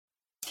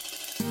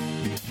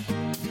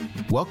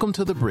Welcome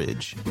to The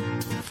Bridge.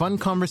 Fun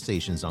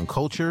conversations on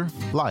culture,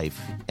 life,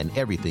 and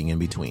everything in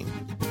between.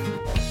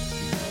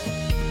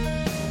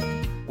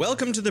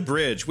 Welcome to The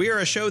Bridge. We are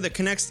a show that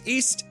connects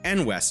East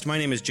and West. My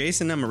name is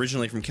Jason. I'm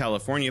originally from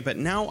California, but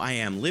now I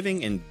am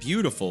living in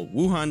beautiful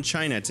Wuhan,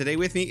 China. Today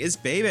with me is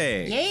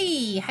Bebe.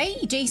 Yay!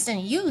 Hey, Jason,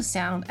 you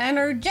sound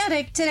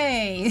energetic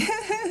today.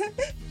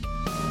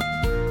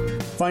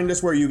 Find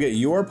us where you get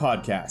your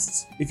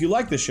podcasts. If you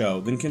like the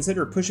show, then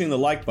consider pushing the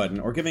like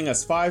button or giving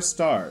us 5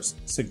 stars.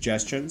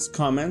 Suggestions,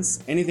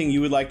 comments, anything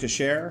you would like to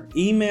share?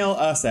 Email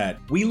us at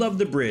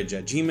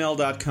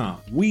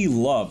welovethebridge@gmail.com. We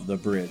love the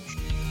bridge.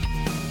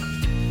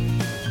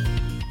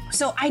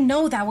 So I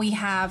know that we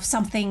have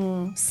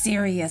something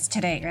serious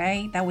today,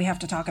 right? That we have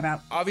to talk about.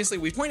 Obviously,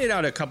 we've pointed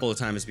out a couple of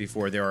times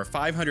before, there are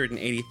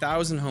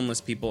 580,000 homeless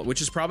people, which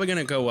is probably going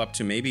to go up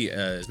to maybe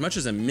as much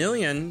as 1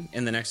 million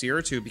in the next year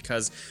or two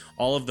because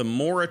all of the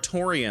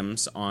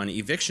moratoriums on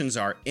evictions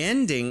are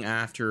ending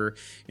after,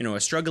 a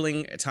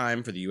struggling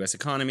time for the U.S.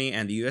 economy.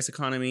 And the U.S.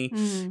 economy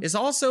is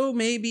also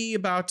maybe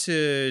about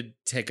to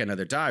take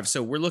another dive.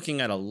 So we're looking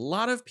at a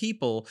lot of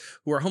people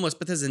who are homeless,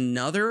 but there's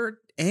another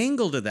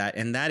angle to that,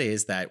 and that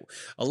is that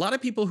a lot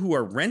of people who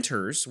are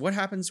renters, what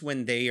happens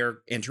when they are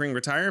entering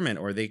retirement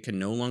or they can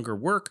no longer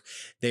work?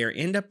 They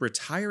end up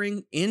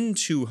retiring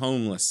into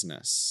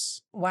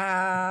homelessness.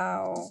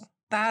 Wow.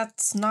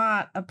 That's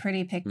not a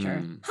pretty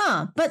picture.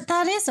 But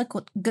that is a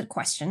good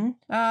question.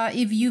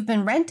 If you've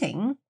been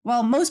renting,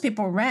 well, most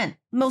people rent,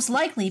 most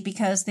likely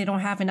because they don't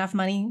have enough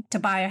money to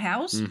buy a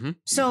house.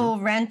 So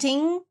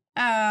renting,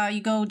 you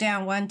go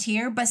down one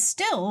tier, but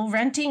still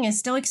renting is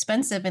still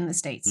expensive in the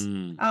States.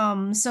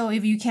 So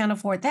if you can't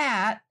afford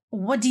that,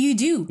 what do you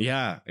do?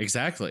 Yeah,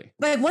 exactly.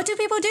 Like, what do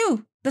people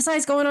do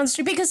besides going on the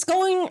street? Because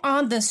going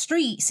on the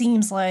street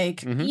seems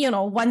like,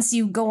 once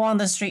you go on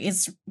the street,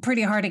 it's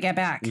pretty hard to get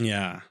back.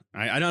 Yeah.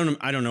 I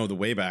don't know the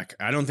way back.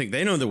 I don't think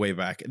they know the way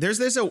back. There's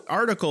this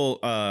article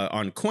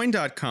on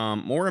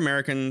coin.com,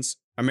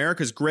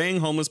 America's graying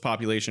homeless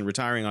population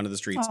retiring onto the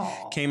streets.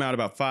 Came out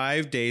about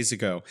 5 days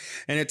ago.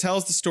 And it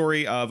tells the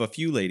story of a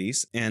few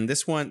ladies. And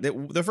this one,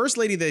 the first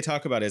lady they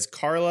talk about is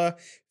Carla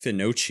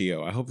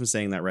Finocchio. I hope I'm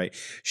saying that right.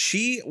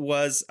 She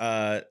was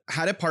had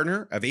a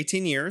partner of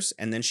 18 years,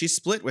 and then she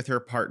split with her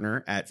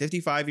partner at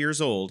 55 years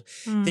old,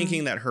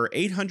 thinking that her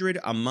 $800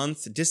 a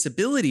month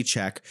disability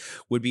check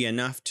would be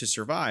enough to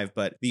survive.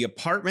 But the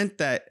apartment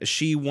that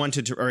she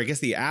wanted to, or I guess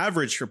the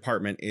average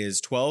apartment is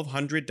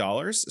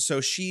 $1,200.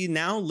 So she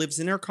now lives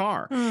in her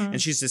car,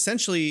 and she's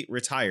essentially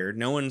retired.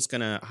 No one's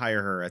going to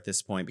hire her at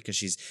this point because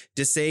she's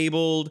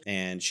disabled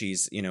and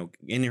she's,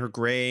 in her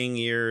graying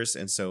years.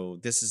 And so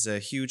this is a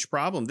huge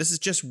problem. This is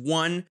just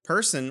one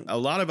person. A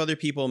lot of other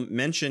people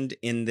mentioned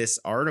in this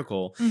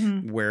article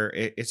where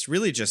it's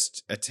really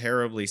just a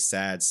terribly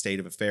sad state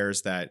of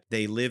affairs that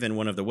they live in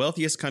one of the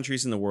wealthiest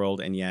countries in the world,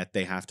 and yet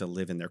they have to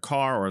live in their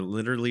car or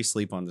literally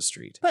sleep on the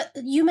street. But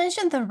you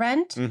mentioned the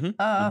rent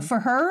for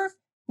her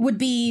would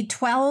be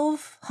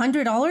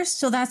 $1,200.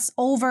 So that's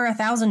over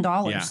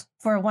 $1,000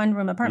 for a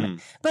one-room apartment.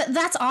 But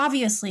that's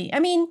obviously,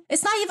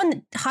 it's not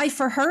even high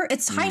for her.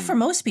 It's high for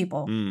most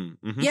people.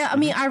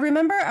 I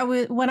remember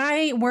when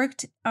I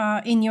worked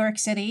in New York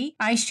City,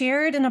 I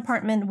shared an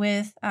apartment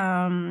with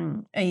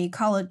a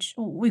college.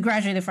 We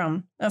graduated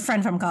from a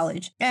friend from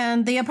college.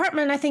 And the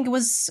apartment, I think it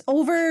was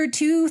over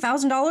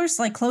 $2,000,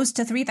 like close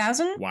to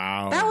 $3,000.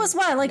 Wow. That was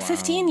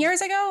 15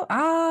 years ago?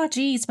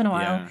 It's been a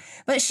while. Yeah.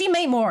 But she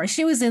made more.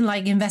 She was in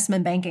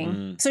investment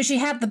banking. So she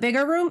had the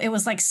bigger room. It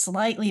was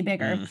slightly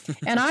bigger.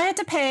 And I had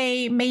to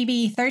pay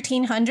maybe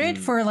 $1,300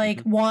 for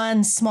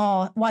one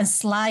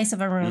slice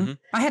of a room.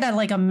 I had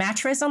a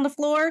mattress on the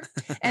floor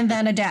and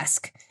then a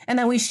desk. And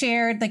then we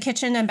shared the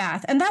kitchen and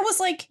bath. And that was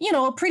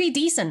a pretty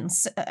decent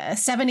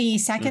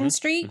 72nd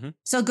Street.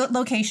 So good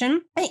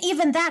location. And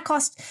even that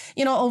cost,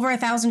 over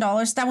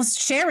 $1,000. That was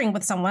sharing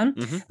with someone.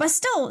 But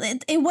still,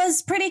 it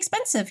was pretty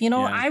expensive.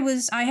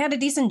 I had a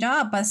decent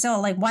job, but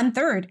still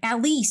 1/3 at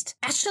least.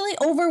 Actually,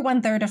 over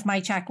 1/3 of my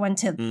check went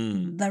to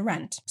the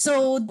rent.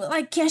 So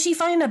can she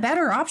find a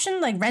better option,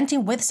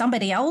 renting with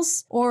somebody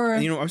else? Or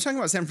I was talking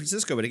about San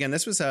Francisco, but again,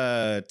 this was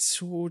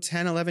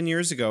 10, 11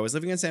 years ago. I was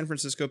living in San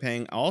Francisco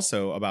paying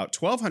also about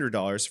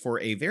 $1,200 for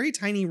a very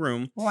tiny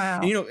room.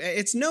 Wow. And,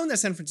 it's known that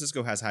San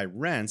Francisco has high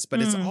rents,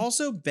 but it's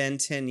also been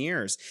 10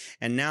 years.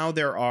 And now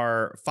there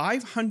are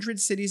 500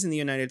 cities in the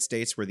United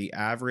States where the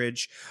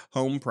average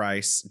home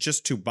price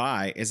just to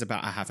buy is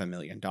about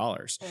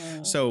 $500,000.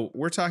 So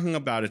we're talking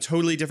about a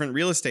totally different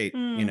real estate,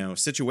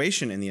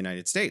 situation in the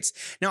United States.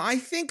 Now, I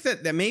think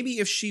that maybe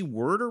if she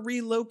were to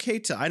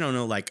relocate to, I don't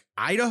know,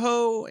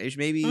 Idaho,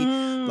 maybe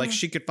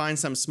she could find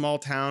some small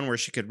town where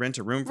she could rent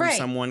a room from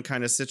someone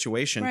kind of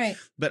situation. Right.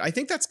 But I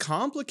think that's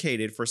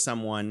complicated for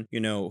someone,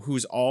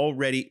 who's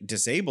already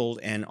disabled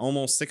and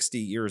almost 60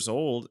 years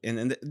old.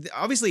 And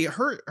obviously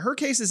her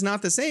case is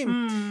not the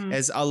same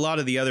as a lot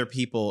of the other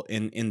people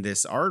in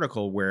this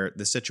article where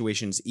the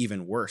situation's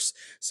even worse.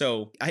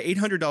 So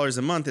 $800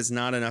 a month is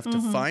not enough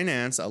to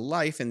finance a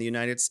life in the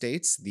United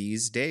States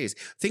these days.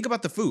 Think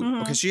about the food,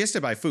 because she has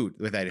to buy food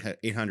with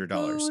that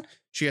 $800. Food.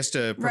 She has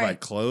to provide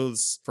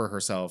clothes for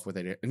herself with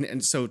it.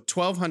 And so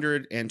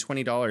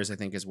 $1,220, I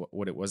think, is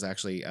what it was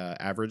actually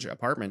average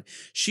apartment.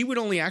 She would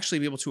only actually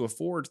be able to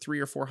afford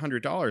 $300 or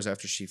 $400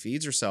 after she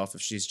feeds herself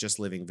if she's just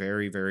living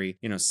very, very,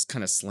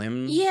 kind of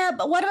slim. Yeah,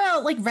 but what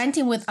about like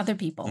renting with other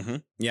people? Mm-hmm.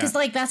 Yeah. Because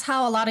like that's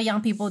how a lot of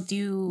young people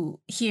do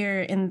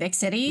here in big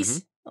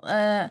cities.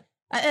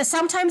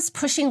 Sometimes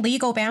pushing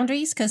legal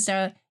boundaries because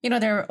there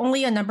are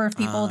only a number of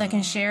people that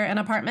can share an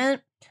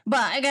apartment.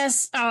 But I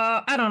guess,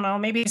 I don't know,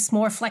 maybe it's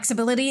more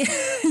flexibility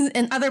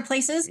in other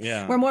places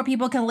where more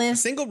people can live. A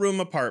single room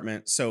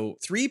apartment. So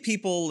 3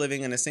 people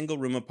living in a single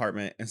room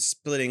apartment and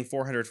splitting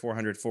 400,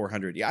 400,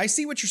 400. Yeah, I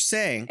see what you're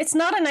saying. It's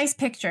not a nice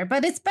picture,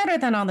 but it's better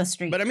than on the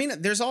street. But I mean,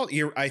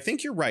 I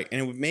think you're right.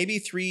 And maybe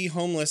 3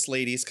 homeless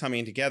ladies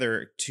coming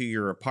together to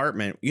your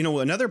apartment.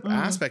 Another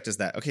aspect is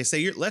that, okay, so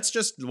let's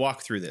just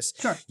walk through this.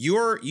 Sure.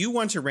 You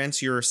want to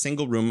rent your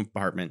single room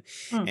apartment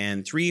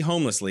and 3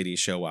 homeless ladies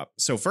show up.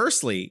 So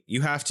firstly,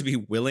 you have to be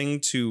willing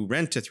to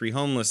rent to 3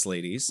 homeless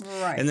ladies.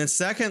 Right. And then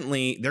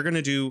secondly, they're going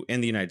to do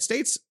in the United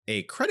States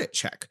a credit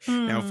check.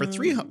 Now for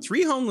 3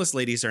 homeless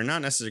ladies are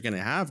not necessarily going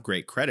to have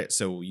great credit.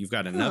 So you've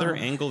got another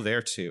angle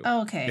there too.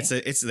 Okay.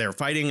 They're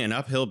fighting an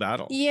uphill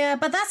battle. Yeah,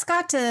 but that's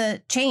got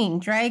to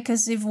change, right?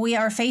 Because if we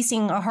are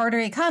facing a harder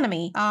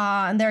economy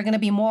and there are going to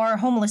be more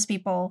homeless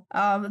people,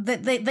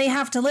 they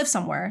have to live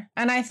somewhere.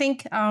 And I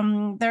think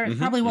there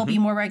probably will be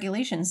more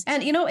regulations.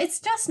 And,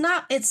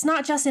 it's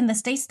not just in the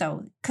States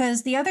though,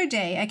 because the other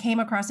day I came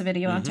across a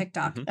video on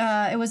TikTok.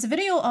 It was a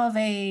video of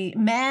a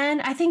man,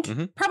 I think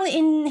probably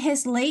in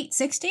his late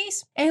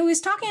 60s. And he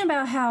was talking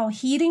about how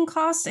heating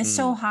costs is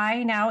so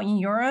high now in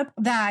Europe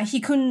that he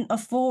couldn't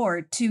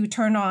afford to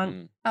turn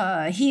on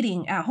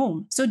heating at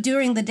home. So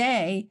during the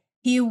day,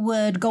 he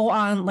would go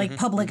on like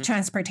public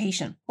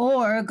transportation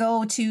or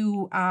go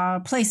to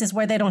places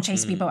where they don't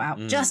chase people out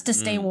just to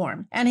stay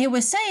warm. And he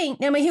was saying,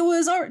 I mean, he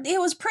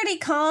was pretty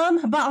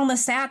calm, but on the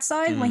sad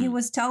side when he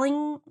was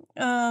telling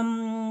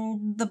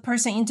the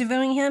person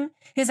interviewing him,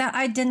 he said,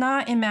 I did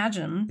not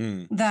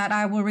imagine that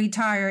I would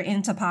retire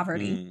into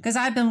poverty because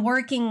I've been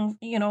working,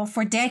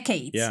 for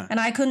decades. Yeah. And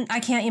I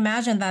can't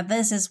imagine that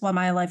this is what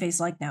my life is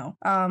like now.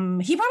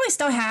 He probably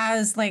still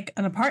has like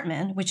an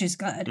apartment, which is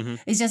good.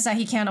 It's just that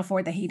he can't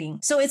afford the heating.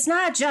 So it's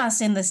not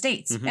just in the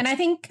States. And I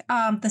think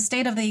the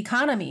state of the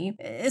economy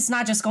is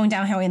not just going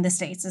downhill in the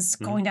States. It's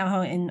going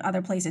downhill in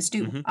other places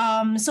too.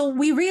 So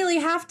we really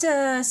have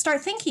to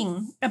start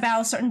thinking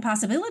about certain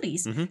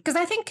possibilities. Because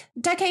I think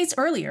decades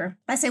earlier,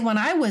 let's say when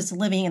I was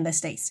living in the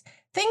States,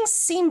 things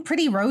seemed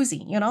pretty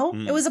rosy,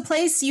 It was a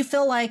place you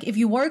feel like if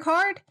you work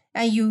hard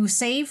and you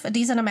save a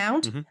decent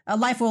amount,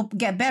 life will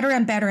get better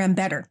and better and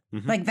better.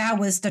 Like that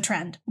was the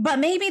trend. But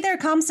maybe there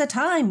comes a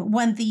time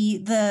when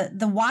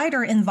the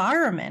wider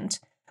environment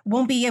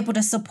won't be able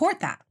to support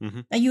that.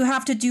 And you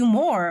have to do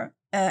more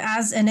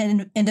as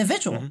an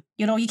individual.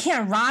 You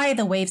can't ride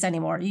the waves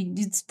anymore.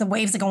 The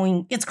waves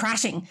it's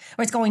crashing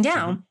or it's going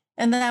down.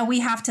 And then we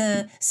have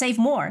to save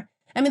more.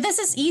 I mean, this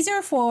is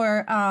easier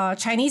for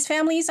Chinese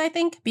families, I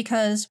think,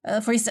 because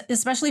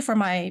especially for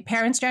my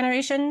parents'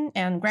 generation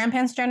and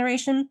grandparents'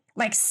 generation,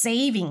 like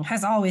saving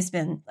has always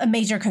been a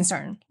major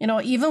concern.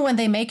 Even when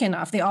they make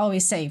enough, they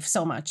always save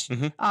so much.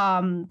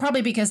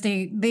 Probably because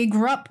they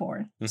grew up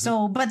poor.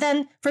 So, but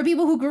then for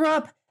people who grew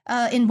up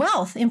in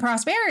wealth, in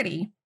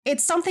prosperity,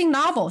 it's something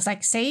novel. It's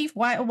like save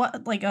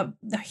what like a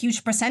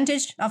huge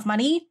percentage of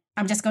money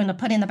I'm just going to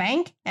put in the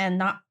bank and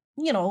not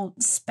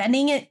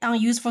spending it on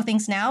useful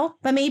things now.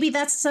 But maybe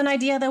that's an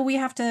idea that we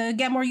have to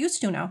get more used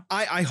to now.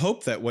 I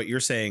hope that what you're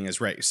saying is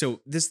right.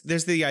 So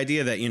there's the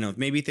idea that,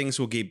 maybe things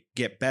will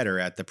get better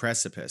at the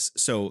precipice.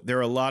 So there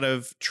are a lot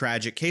of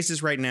tragic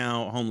cases right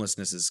now.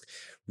 Homelessness is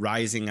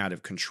rising out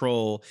of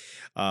control.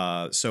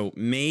 So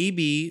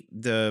maybe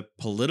the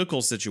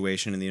political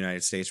situation in the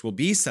United States will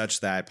be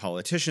such that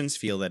politicians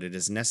feel that it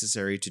is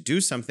necessary to do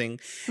something.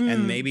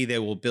 And maybe they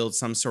will build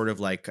some sort of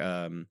like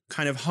kind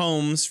of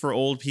homes for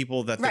old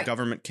people that the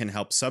government can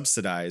help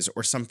subsidize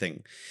or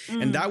something.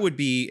 And that would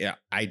be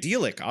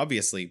idyllic,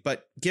 obviously.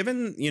 But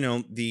given,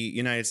 the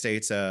United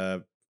States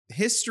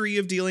history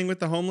of dealing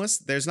with the homeless,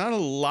 there's not a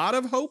lot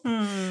of hope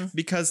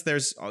because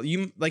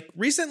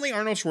recently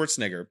Arnold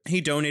Schwarzenegger, he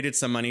donated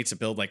some money to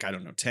build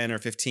 10 or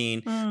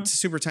 15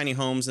 super tiny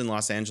homes in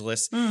Los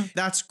Angeles.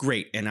 That's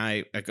great. And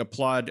I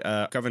applaud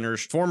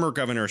former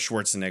Governor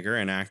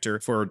Schwarzenegger, an actor,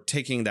 for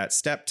taking that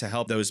step to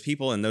help those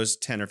people, and those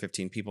 10 or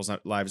 15 people's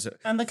lives.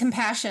 And the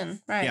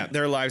compassion, right? Yeah,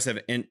 their lives have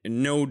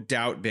no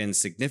doubt been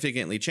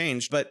significantly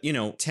changed. But,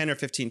 10 or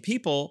 15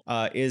 people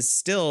is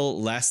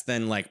still less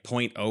than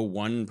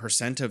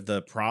 0.01% of of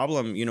the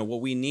problem. You know,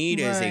 what we need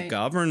is a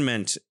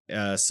government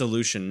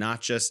solution,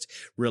 not just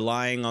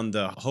relying on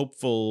the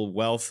hopeful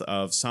wealth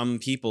of some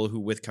people who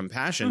with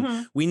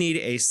compassion. We need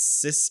a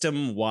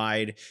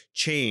system-wide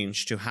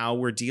change to how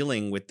we're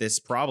dealing with this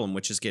problem,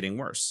 which is getting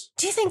worse.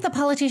 Do you think the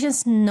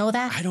politicians know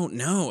that? I don't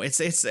know. It's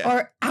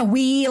or are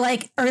we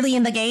like early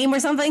in the game or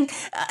something?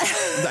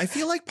 I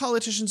feel like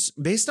politicians,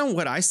 based on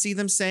what I see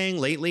them saying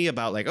lately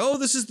about like, oh,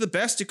 this is the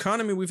best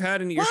economy we've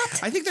had in years.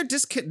 I think they're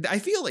I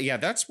feel like, yeah,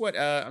 that's what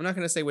I'm not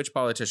going to say which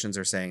politicians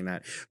are saying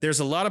that. There's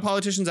a lot of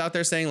politicians out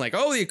there saying like,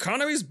 oh, the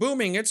economy's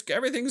booming.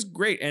 Everything's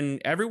great.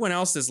 And everyone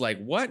else is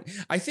like, what?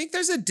 I think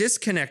there's a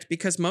disconnect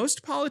because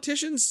most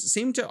politicians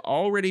seem to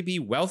already be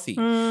wealthy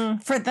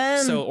for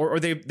them. So, or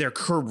they're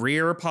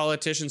career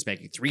politicians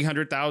making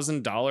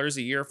 $300,000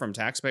 a year from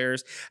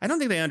taxpayers. I don't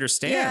think they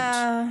understand.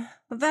 Yeah,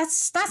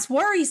 that's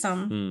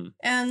worrisome.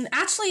 And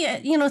actually,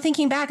 you know,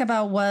 thinking back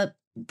about what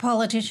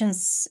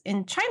politicians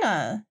in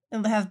China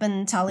have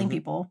been telling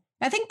people,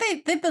 I think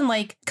they've been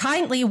like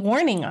kindly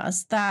warning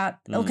us that,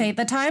 okay,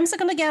 the times are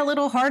going to get a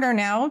little harder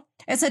now.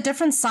 It's a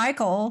different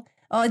cycle,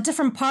 a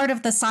different part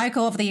of the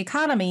cycle of the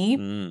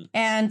economy.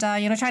 And,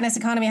 you know, China's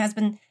economy have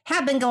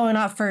been going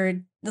up for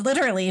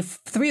literally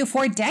 3 or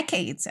 4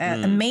 decades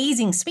at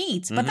amazing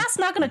speeds. But that's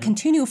not going to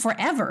continue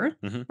forever,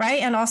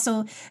 right? And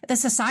also the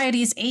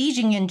society is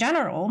aging in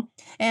general.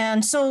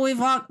 And so we've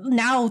got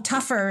now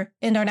tougher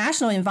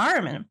international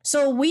environment.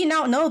 So we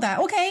now know that,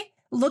 okay,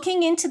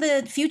 looking into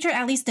the future,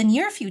 at least the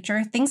near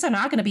future, things are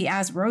not going to be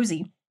as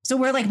rosy. So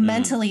we're like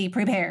mentally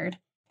prepared.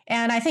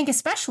 And I think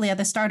especially at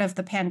the start of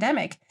the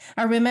pandemic,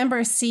 I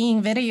remember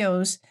seeing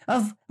videos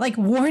of like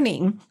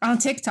warning on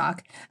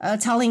TikTok,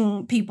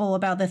 telling people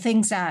about the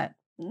things that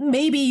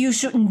maybe you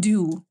shouldn't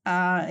do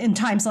in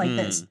times like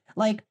this,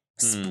 like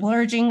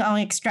splurging on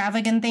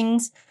extravagant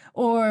things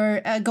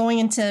or going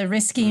into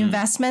risky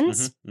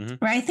investments,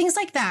 right? Things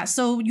like that.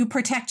 So you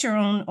protect your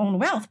own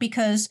wealth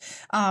because,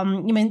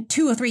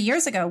 2 or 3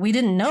 years ago, we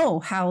didn't know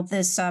how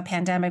this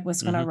pandemic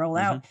was going to roll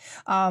out.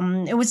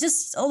 It was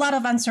just a lot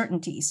of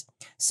uncertainties.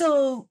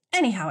 So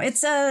anyhow,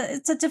 it's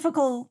a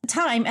difficult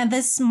time, and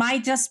this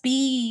might just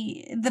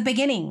be the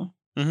beginning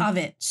of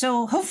it.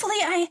 So hopefully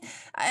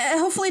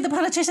hopefully the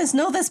politicians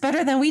know this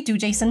better than we do,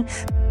 Jason.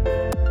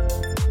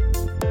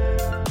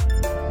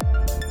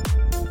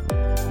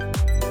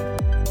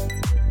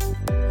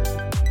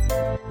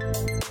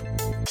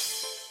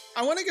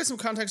 I want to get some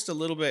context a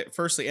little bit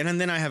firstly,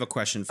 and then I have a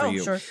question for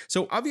you. Sure.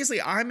 So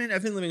obviously I've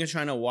been living in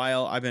China a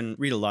while. I've been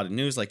read a lot of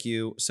news like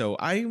you. So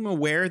I'm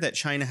aware that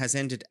China has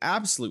ended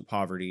absolute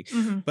poverty,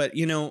 but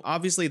you know,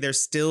 obviously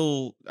there's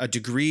still a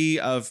degree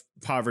of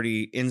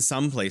poverty in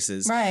some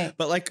places. Right.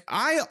 But like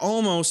I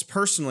almost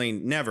personally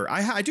never,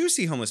 I do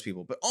see homeless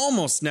people, but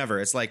almost never.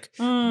 It's like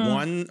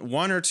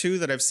one or two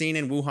that I've seen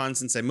in Wuhan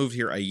since I moved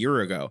here a year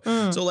ago.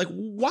 So like,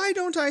 why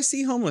don't I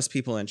see homeless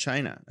people in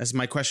China? That's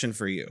my question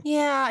for you.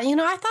 Yeah, you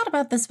know, I thought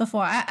about this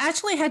before. I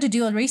actually had to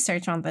do a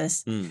research on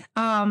this.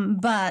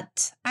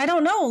 But I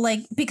don't know,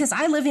 like, because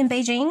I live in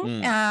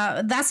Beijing,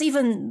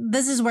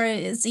 this is where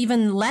it's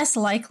even less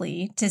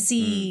likely to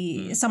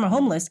see someone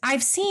homeless.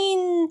 I've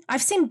seen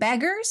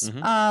beggars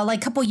like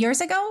a couple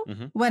years ago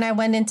when I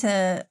went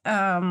into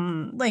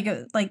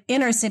like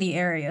inner city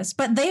areas,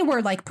 but they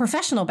were like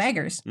professional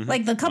beggars.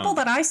 Like the couple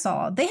that I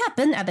saw, they have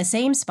been at the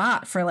same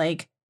spot for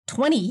like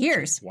 20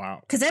 years. Wow.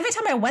 Because every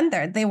time I went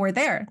there, they were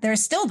there. They're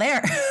still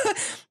there.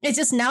 It's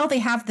just now they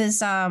have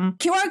this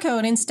QR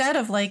code instead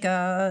of like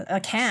a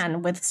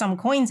can with some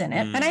coins in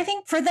it. And I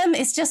think for them,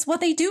 it's just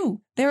what they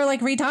do. They were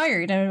like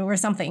retired or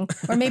something.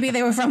 Or maybe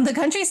they were from the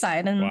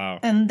countryside. And,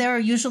 and they're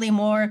usually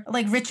more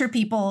like richer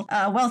people,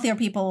 wealthier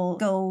people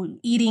go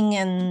eating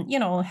and, you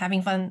know,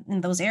 having fun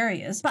in those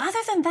areas. But other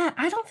than that,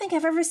 I don't think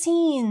I've ever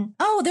seen.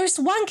 Oh, there's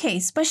one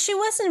case, but she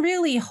wasn't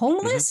really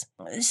homeless.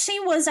 She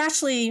was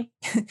actually...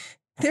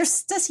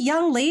 There's this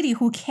young lady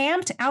who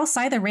camped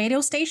outside the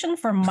radio station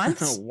for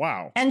months.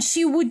 Wow. And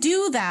she would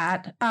do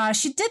that.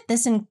 She did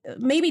this in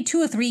maybe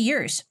 2 or 3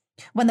 years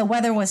when the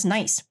weather was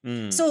nice.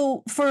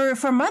 So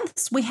for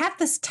months, we had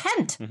this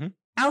tent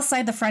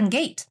outside the front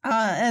gate.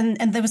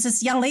 And there was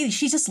this young lady.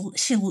 She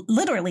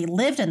literally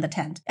lived in the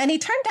tent. And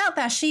it turned out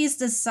that she's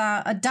this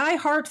a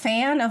diehard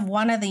fan of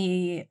one of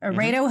the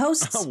radio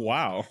hosts. Oh,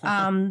 wow.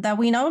 That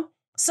we know.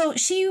 So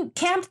she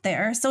camped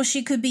there so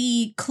she could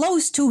be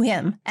close to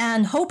him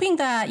and hoping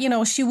that, you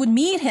know, she would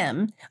meet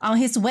him on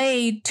his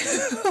way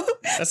to...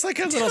 That's like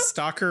a little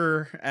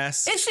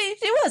stalker-esque.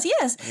 It was,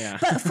 yes. Yeah.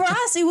 But for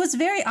us, it was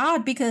very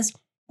odd because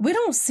we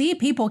don't see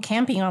people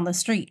camping on the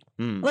street.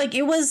 Like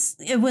it was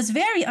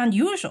very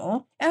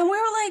unusual. And we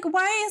were like,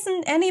 why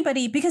isn't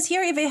anybody? Because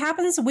here, if it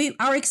happens,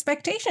 our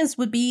expectations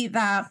would be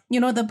that, you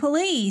know, the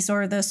police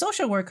or the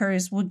social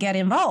workers would get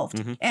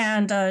involved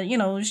and, you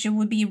know, she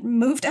would be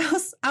moved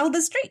out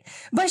the street.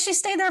 But she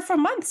stayed there for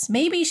months.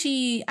 Maybe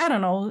she, I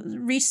don't know,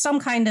 reached some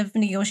kind of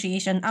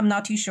negotiation. I'm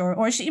not too sure.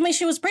 Or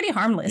she was pretty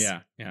harmless.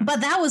 Yeah.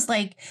 But that was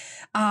like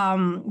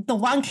the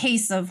one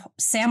case of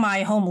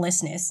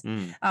semi-homelessness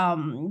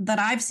that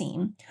I've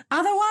seen.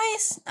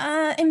 Otherwise,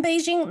 in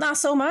Beijing, not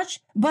so much,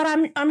 but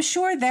I'm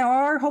sure there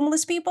are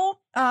homeless people.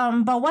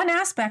 But one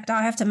aspect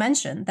I have to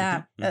mention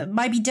that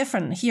might be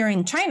different here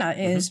in China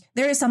is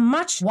there is a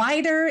much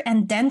wider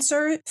and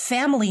denser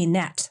family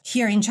net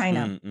here in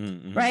China,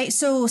 right?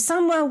 So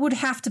someone would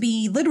have to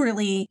be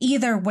literally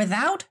either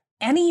without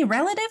any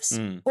relatives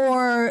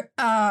or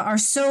are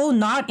so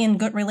not in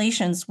good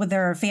relations with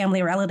their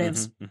family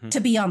relatives to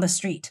be on the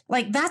street.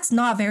 Like, that's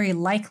not very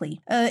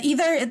likely.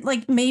 Either,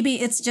 like,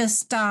 maybe it's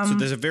just... so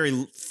there's a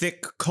very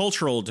thick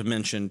cultural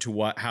dimension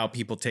to how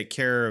people take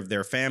care of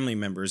their family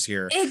members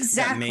here.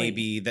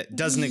 Exactly. That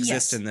doesn't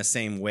exist in the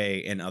same way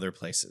in other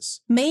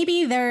places.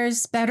 Maybe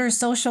there's better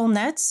social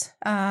nets,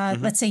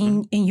 let's say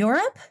in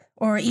Europe.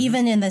 Or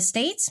even in the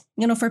States,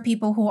 for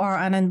people who are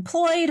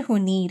unemployed, who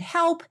need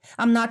help.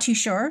 I'm not too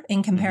sure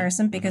in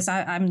comparison because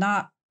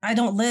I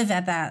don't live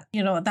at that,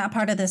 that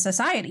part of the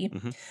society.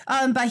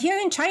 But here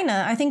in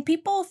China, I think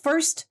people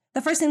the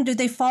first thing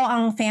they fall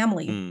on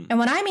family. And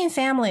when I mean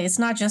family, it's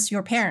not just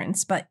your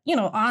parents, but,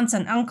 aunts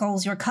and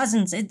uncles, your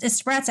cousins, it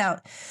spreads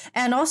out.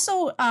 And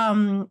also,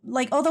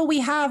 although we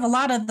have a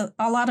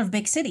lot of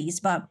big cities,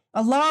 but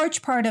a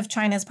large part of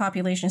China's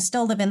population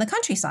still live in the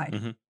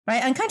countryside,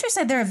 right? And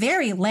countryside, they're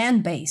very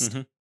land-based.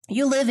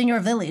 You live in your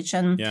village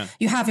and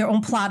you have your own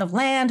plot of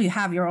land, you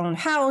have your own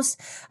house,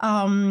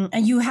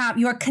 and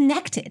you're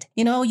connected.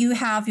 You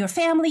have your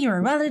family,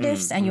 your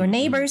relatives, and your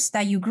neighbors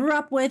that you grew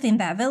up with in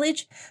that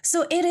village.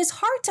 So it is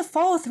hard to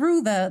fall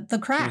through the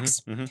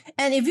cracks.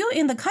 And if you're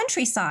in the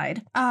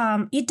countryside,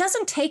 it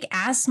doesn't take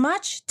as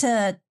much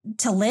to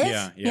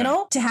live,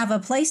 to have a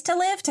place to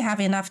live, to have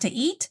enough to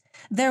eat.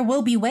 There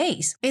will be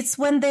ways. It's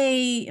when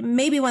they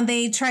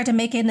try to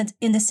make it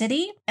in the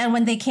city and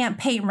when they can't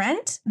pay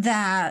rent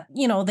that,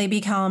 they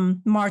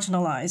become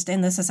marginalized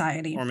in the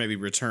society. Or maybe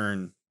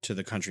return to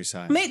the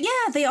countryside.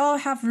 They all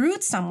have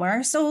roots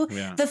somewhere. So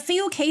the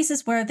few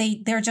cases where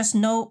they're just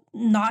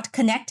not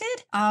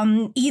connected,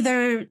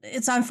 either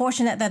it's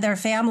unfortunate that their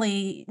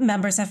family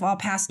members have all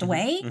passed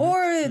away,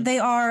 or they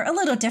are a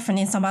little different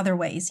in some other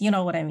ways. You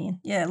know what I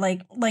mean? Yeah,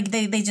 like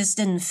they just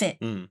didn't fit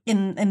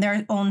in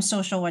their own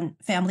social and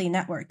family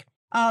network.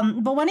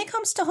 But when it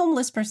comes to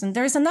homeless person,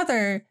 there's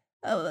another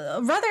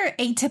rather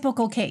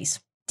atypical case.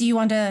 Do you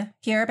want to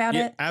hear about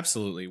it?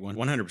 Absolutely.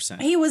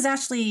 100%. He was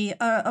actually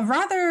a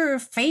rather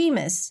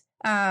famous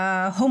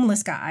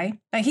homeless guy.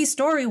 His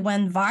story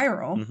went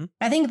viral.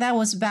 I think that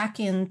was back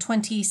in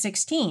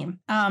 2016.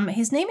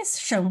 His name is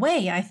Shen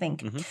Wei, I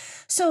think.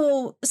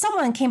 So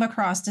someone came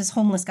across this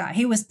homeless guy.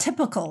 He was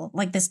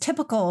this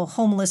typical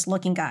homeless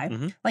looking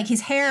guy. Like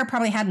his hair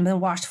probably hadn't been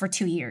washed for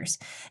 2 years.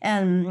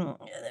 And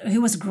he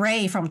was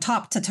gray from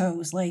top to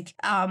toes, like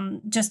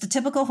just a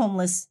typical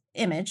homeless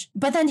image.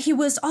 But then he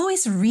was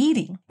always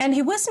reading, and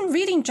he wasn't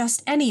reading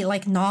just any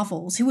like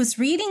novels. He was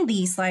reading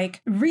these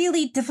like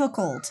really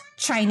difficult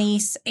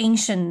Chinese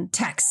ancient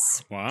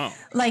texts. Wow.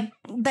 Like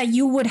that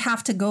you would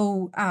have to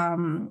go,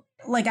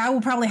 like I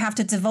would probably have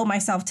to devote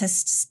myself to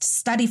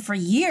study for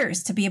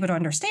years to be able to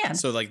understand.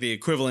 So like the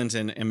equivalent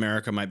in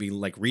America might be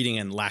like reading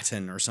in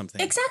Latin or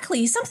something.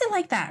 Exactly. Something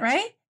like that,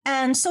 right?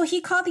 And so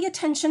he caught the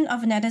attention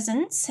of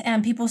netizens,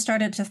 and people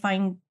started to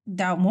find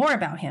out more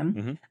about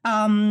him.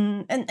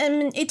 And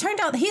it turned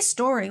out his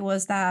story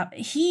was that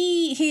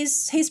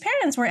his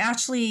parents were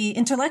actually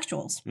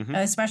intellectuals,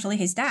 especially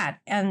his dad.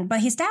 But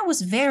his dad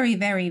was very,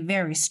 very,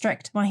 very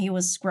strict when he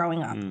was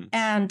growing up.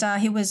 And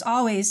he was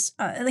always,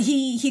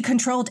 he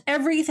controlled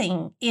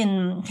everything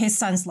in his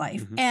son's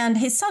life. And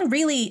his son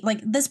really, like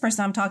this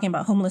person I'm talking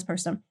about, homeless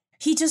person,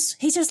 he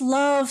just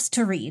loves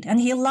to read,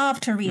 and he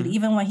loved to read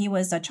even when he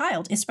was a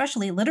child,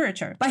 especially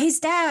literature. But his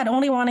dad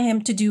only wanted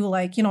him to do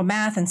like,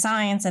 math and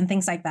science and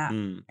things like that.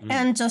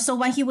 And so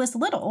when he was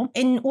little,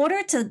 in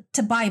order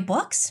to buy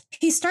books,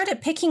 he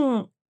started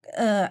picking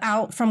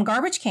out from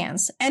garbage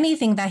cans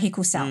anything that he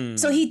could sell.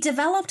 So he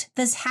developed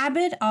this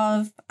habit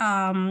of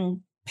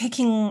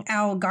picking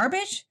out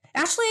garbage.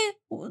 Actually,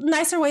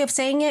 nicer way of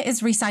saying it is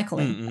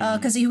recycling,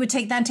 because he would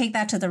take that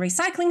to the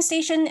recycling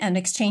station and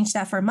exchange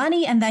that for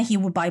money, and then he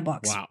would buy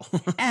books. Wow.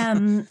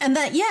 And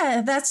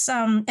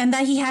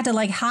then he had to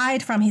like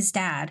hide from his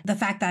dad the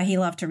fact that he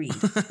loved to read.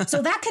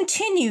 So that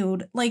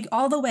continued like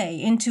all the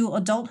way into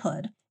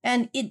adulthood.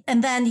 And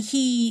then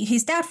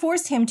his dad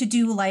forced him to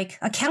do like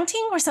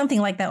accounting or something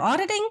like that,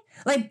 auditing,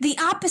 like the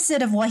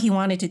opposite of what he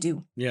wanted to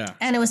do. Yeah.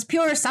 And it was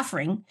pure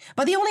suffering.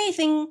 But the only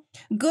thing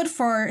good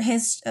for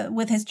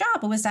with his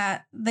job was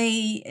that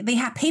they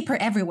had paper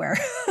everywhere.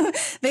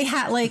 They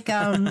had like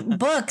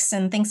books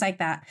and things like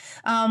that.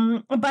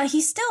 But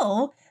he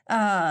still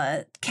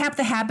kept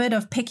the habit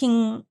of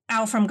picking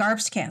out from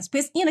garbage cans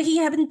because, he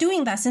had been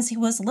doing that since he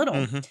was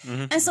little.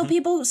 And so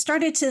people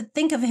started to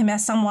think of him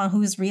as someone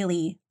who's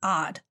really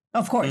odd.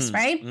 Of course,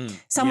 right?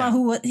 Someone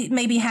who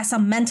maybe has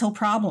some mental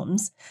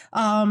problems.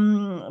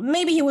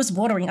 Maybe he was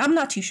bordering. I'm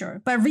not too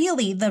sure. But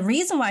really, the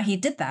reason why he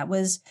did that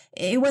was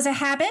it was a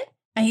habit,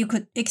 and you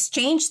could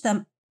exchange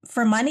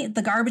for money,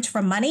 the garbage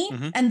for money,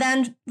 and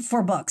then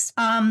for books.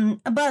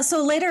 But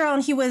so later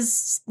on, he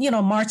was,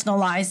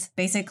 marginalized,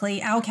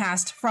 basically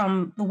outcast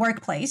from the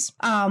workplace.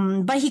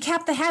 But he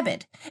kept the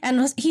habit.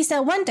 And he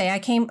said one day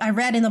I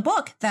read in a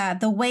book that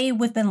the way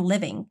we've been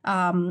living,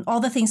 all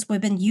the things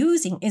we've been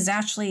using is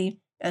actually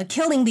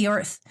killing the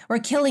earth or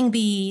killing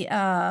the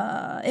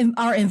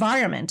our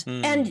environment.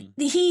 And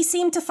he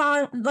seemed to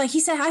find,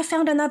 he said, I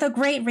found another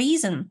great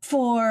reason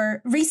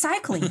for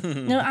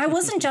recycling. I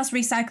wasn't just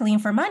recycling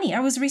for money. I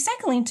was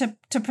recycling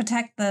to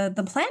protect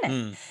the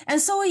planet.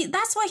 And so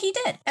that's what he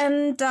did.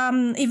 And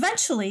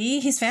eventually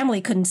his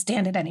family couldn't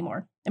stand it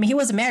anymore. I mean, he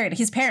wasn't married,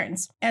 his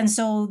parents. And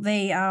so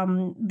they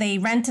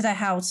rented a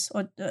house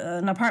or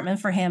an apartment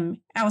for him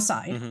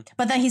outside.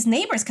 But then his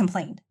neighbors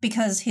complained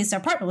because his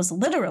apartment was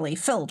literally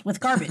filled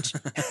with garbage.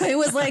 It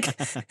was like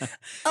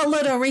a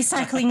little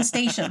recycling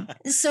station.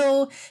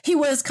 So he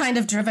was kind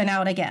of driven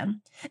out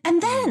again.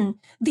 And then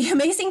the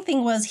amazing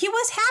thing was he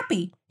was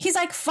happy. He's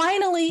like,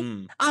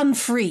 finally, I'm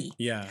free.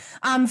 Yeah.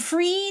 I'm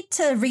free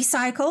to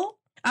recycle.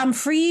 I'm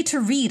free to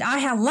read. I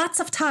have lots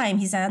of time,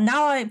 he said.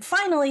 Now I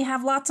finally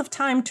have lots of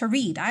time to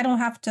read. I don't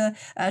have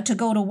to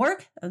go to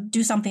work,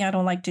 do something I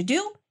don't like to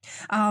do.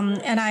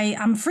 And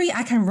I'm free.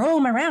 I can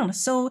roam around.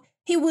 So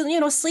he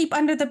would, sleep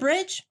under the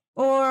bridge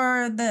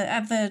or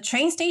at the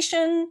train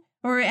station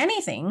or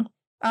anything.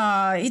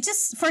 It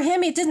just, for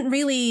him, it didn't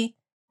really,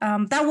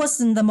 that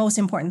wasn't the most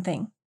important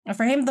thing.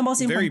 For him, the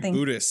most important thing.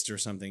 Very Buddhist or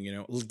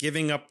something,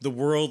 giving up the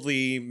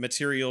worldly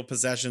material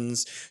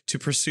possessions to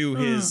pursue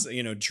his,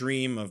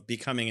 dream of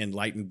becoming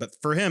enlightened. But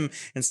for him,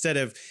 instead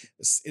of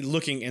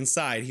looking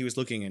inside, he was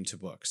looking into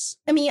books.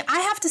 I mean, I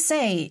have to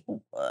say,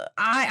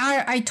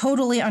 I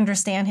totally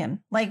understand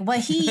him. Like what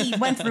he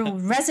went through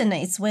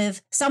resonates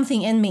with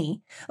something in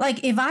me.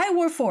 Like if I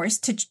were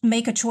forced to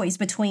make a choice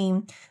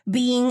between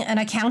being an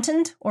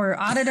accountant or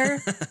auditor,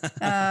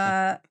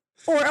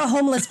 or a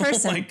homeless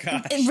person. Oh my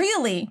gosh.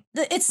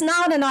 It's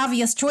not an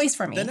obvious choice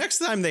for me. The next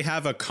time they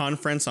have a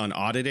conference on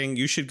auditing,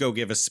 you should go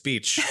give a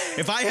speech.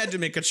 If I had to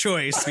make a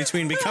choice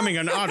between becoming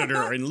an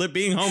auditor and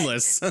being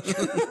homeless.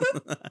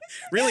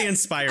 Really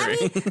inspiring.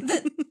 I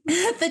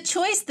mean, the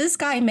choice this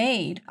guy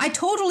made, I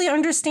totally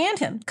understand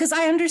him because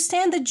I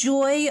understand the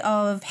joy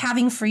of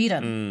having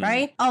freedom,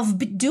 right?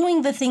 Of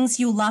doing the things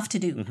you love to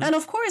do. And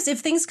of course, if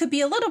things could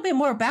be a little bit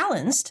more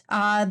balanced,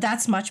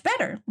 that's much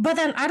better. But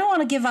then I don't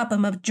want to give up a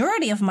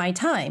majority of my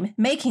time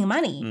making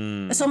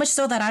money, so much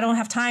so that I don't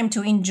have time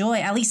to enjoy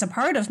at least a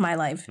part of my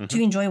life,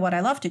 to enjoy what I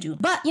love to do.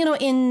 But,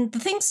 the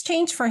things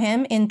changed for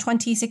him in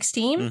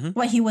 2016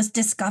 when he was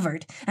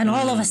discovered. And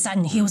all of a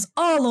sudden, he was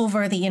all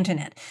over the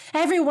internet.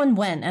 Everyone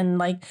went and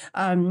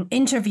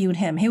interviewed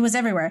him. He was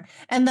everywhere.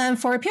 And then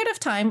for a period of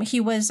time, he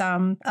was,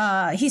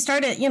 he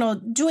started,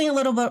 doing a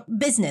little bit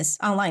business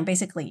online,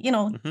 basically,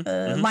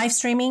 live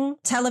streaming,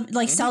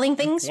 selling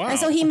things. Wow. And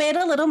so he made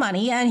a little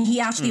money and he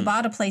actually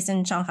bought a place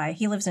in Shanghai.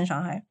 He lives in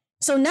Shanghai.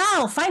 So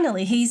now,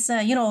 finally, he's,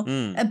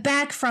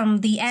 back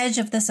from the edge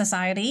of the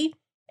society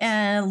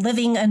and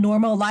living a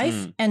normal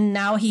life. And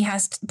now he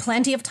has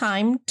plenty of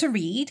time to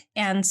read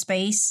and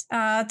space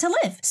to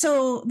live.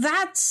 So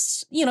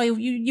that's,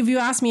 if you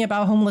ask me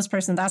about a homeless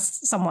person,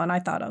 that's someone I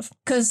thought of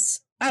because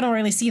I don't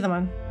really see them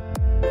on.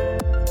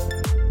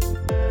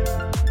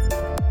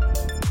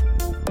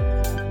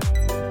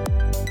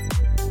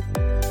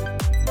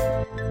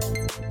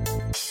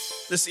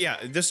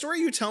 The story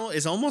you tell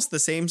is almost the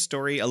same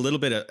story a little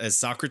bit as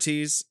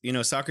Socrates.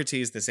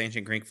 Socrates, this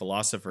ancient Greek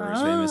philosopher,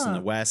 is famous in the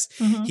West.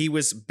 He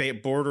was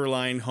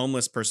borderline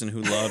homeless person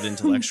who loved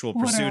intellectual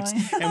pursuits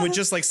and would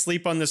just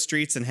sleep on the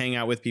streets and hang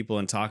out with people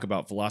and talk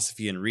about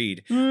philosophy and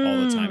read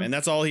all the time. And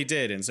that's all he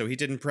did. And so he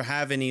didn't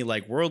have any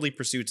worldly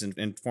pursuits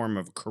in form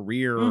of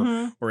career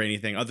or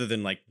anything other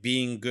than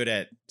being good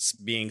at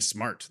being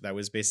smart. That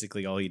was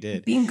basically all he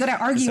did. Being good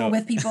at arguing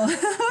with people.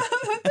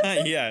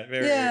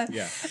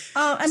 Yeah.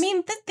 I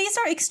mean, these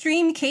are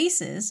extreme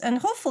cases, and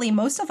hopefully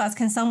most of us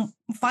can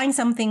find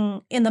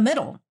something in the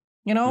middle,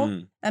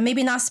 and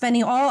maybe not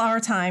spending all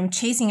our time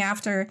chasing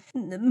after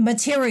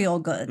material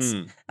goods,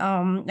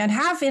 and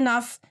have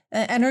enough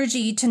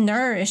energy to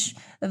nourish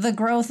the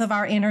growth of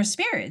our inner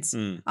spirits,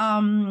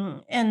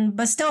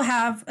 but still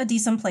have a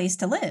decent place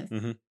to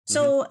live.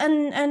 So,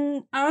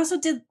 and I also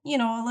did,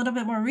 a little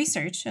bit more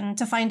research and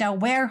to find out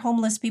where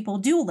homeless people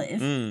do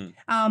live.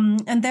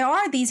 And there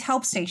are these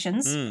help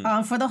stations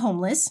for the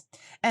homeless.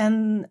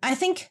 And I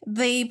think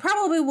they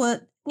probably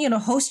would,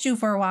 host you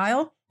for a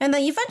while. And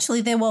then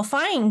eventually they will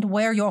find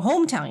where your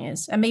hometown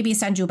is and maybe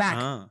send you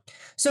back.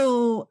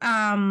 So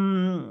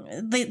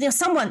there's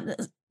someone,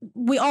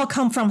 we all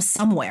come from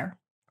somewhere,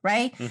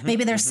 right?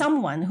 Maybe there's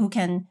someone who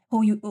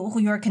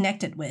you're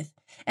connected with.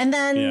 And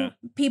then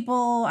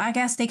people, I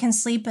guess they can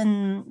sleep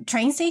in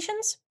train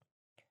stations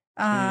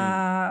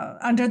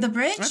under the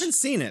bridge. I haven't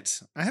seen it.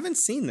 I haven't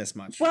seen this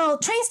much. Well,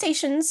 train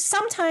stations,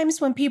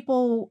 sometimes when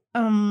people...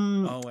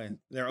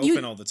 they're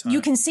open all the time.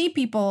 You can see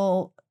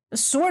people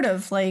sort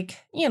of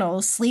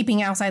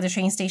sleeping outside the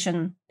train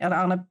station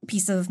on a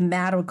piece of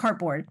mat or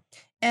cardboard.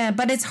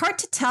 But it's hard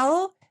to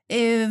tell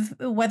if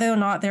whether or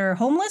not they're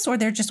homeless or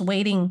they're just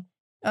waiting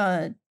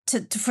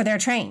for their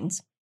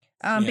trains.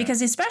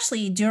 Because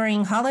especially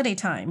during holiday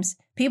times,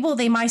 people,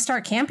 they might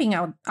start camping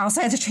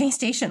outside the train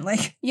station,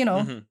 like,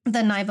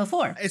 the night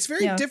before. It's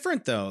very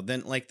different, though,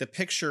 than like the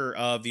picture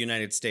of the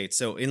United States.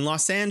 So in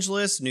Los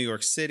Angeles, New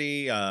York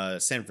City,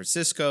 San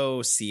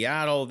Francisco,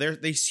 Seattle, there are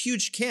these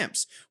huge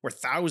camps where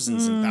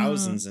thousands and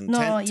thousands and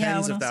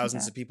tens of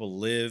thousands of people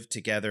live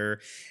together.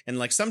 And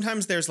like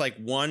sometimes there's like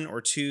one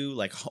or two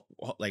like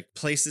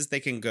places they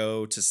can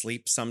go to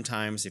sleep.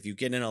 Sometimes if you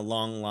get in a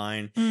long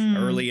line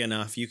early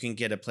enough, you can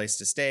get a place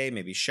to stay,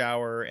 maybe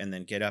shower, and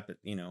then get up,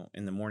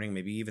 in the morning.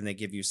 Maybe even they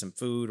give you some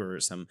food or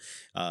some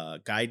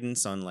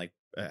guidance on like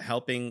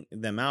helping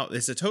them out.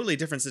 It's a totally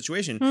different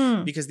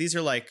situation because these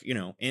are like,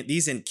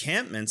 these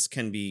encampments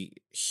can be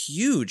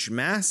huge,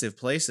 massive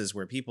places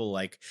where people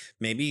like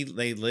maybe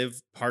they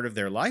live part of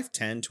their life,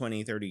 10,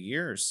 20, 30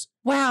 years.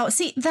 Wow.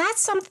 See,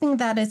 that's something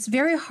that it's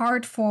very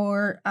hard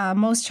for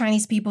most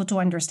Chinese people to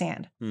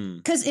understand.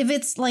 Because if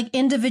it's like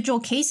individual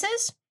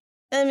cases,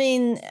 I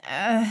mean,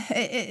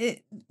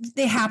 it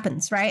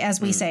happens, right?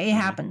 As we say, it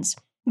happens.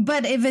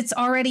 But if it's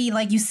already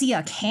like you see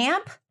a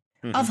camp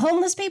of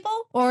homeless people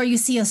or you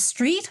see a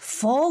street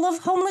full of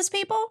homeless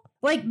people,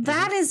 like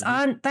that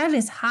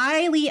is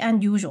highly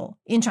unusual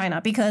in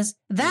China, because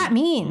that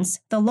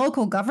means the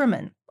local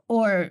government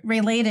or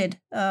related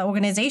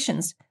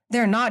organizations,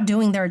 they're not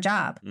doing their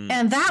job.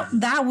 And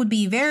that would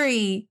be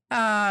very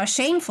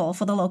shameful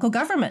for the local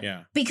government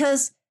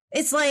because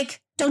it's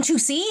like, don't you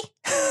see?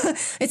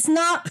 It's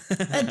not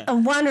a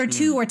 1 or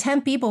 2 or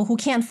 10 people who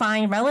can't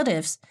find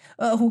relatives,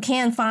 who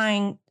can't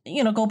find,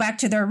 go back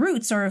to their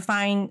roots or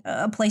find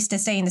a place to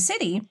stay in the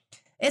city.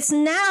 It's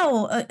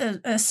now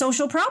a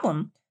social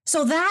problem.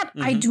 So that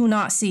I do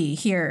not see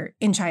here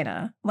in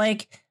China.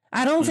 Like,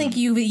 I don't think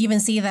you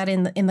even see that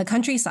in the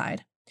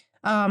countryside.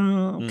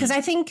 Because I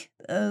think,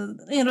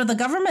 the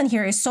government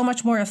here is so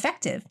much more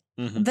effective.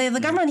 The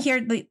government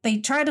here, they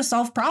try to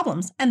solve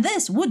problems. And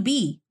this would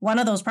be one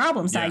of those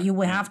problems that you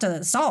would have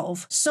to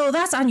solve. So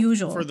that's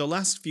unusual. For the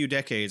last few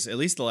decades, at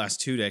least the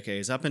last 2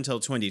 decades, up until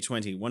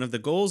 2020, one of the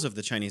goals of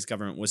the Chinese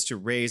government was to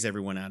raise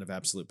everyone out of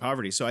absolute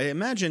poverty. So I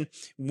imagine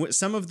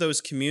some of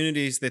those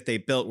communities that they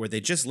built where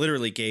they just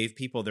literally gave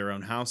people their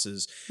own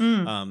houses,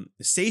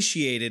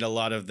 satiated a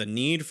lot of the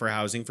need for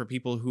housing for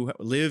people who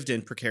lived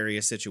in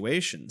precarious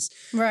situations.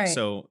 Right.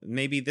 So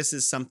maybe this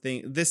is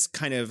something, this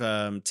kind of,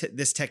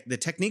 the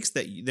techniques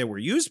that were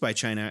used by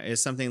China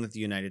is something that the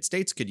United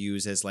States could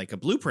use as like a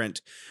blueprint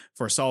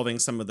for solving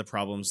some of the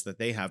problems that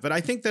they have. But I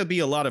think there'll be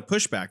a lot of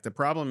pushback. The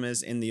problem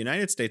is in the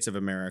United States of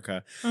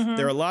America,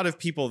 there are a lot of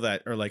people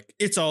that are like,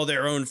 it's all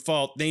their own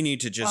fault. They need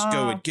to just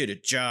go and get a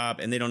job.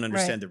 And they don't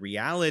understand the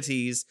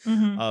realities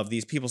of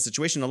these people's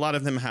situation. A lot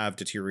of them have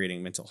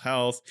deteriorating mental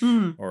health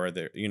or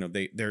they're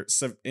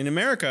in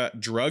America,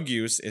 drug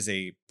use is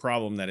a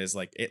problem that is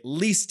like at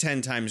least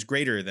 10 times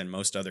greater than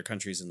most other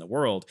countries in the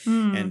world.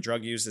 And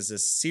drug use is a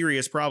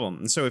serious problem.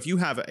 And so if you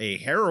have a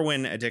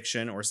heroin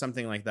addiction or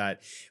something like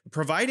that,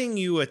 providing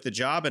you with the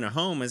job in a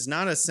home is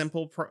not a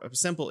simple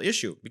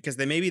issue, because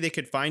maybe they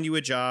could find you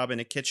a job in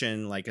a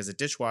kitchen, like as a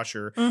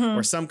dishwasher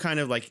or some kind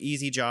of like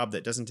easy job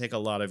that doesn't take a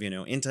lot of,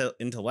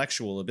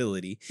 intellectual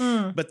ability.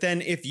 But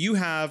then if you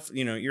have,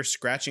 you're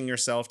scratching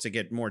yourself to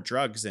get more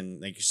drugs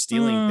and like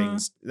stealing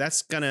things,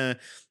 that's gonna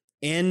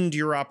end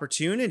your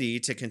opportunity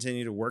to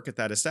continue to work at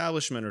that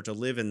establishment or to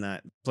live in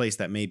that place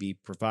that may be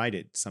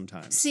provided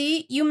sometimes.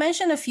 See, you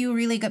mentioned a few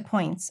really good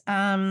points.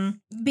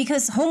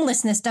 Because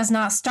homelessness does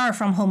not start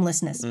from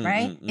homelessness,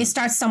 right? It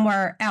starts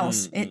somewhere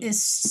else. It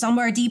is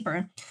somewhere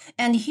deeper.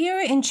 And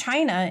here in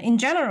China, in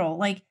general,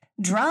 like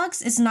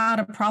drugs is not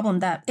a problem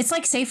that it's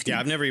like safety. Yeah,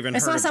 I've never even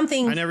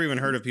I never even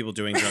heard of people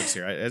doing drugs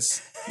here.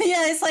 It's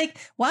like,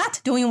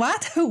 what? Doing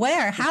what?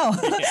 Where? How?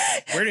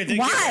 Where did they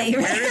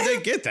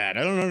get that?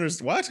 I don't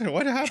understand.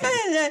 What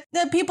happened?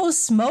 The people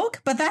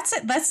smoke, but that's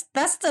it.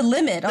 That's the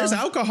limit. There's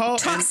alcohol,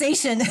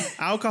 taxation,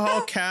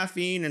 alcohol,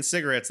 caffeine, and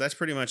cigarettes. That's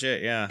pretty much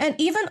it. Yeah. And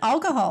even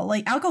alcohol,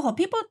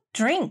 people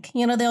drink.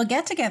 They'll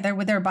get together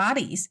with their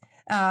buddies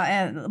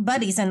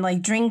and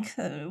like drink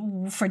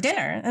for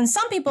dinner. And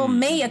some people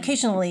may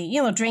occasionally,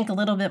 drink a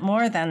little bit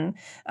more than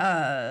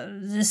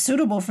is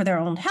suitable for their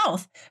own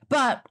health.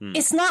 But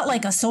it's not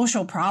like a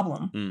social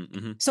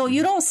problem. So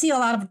you don't see a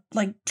lot of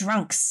like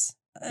drunks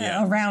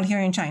around here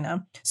in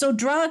China. So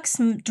drugs,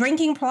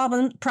 drinking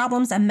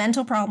problems and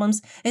mental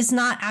problems is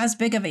not as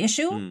big of an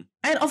issue.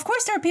 And of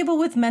course, there are people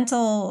with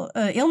mental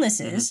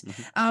illnesses.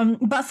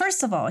 But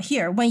first of all,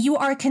 here, when you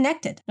are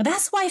connected,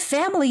 that's why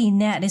family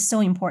net is so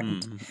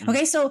important.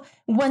 Okay, so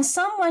when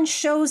someone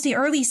shows the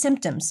early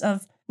symptoms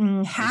of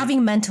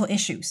having mental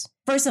issues,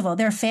 first of all,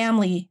 their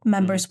family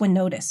members would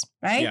notice,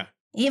 right? Yeah.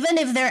 Even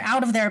if they're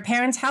out of their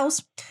parents'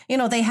 house,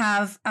 they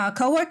have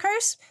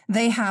coworkers,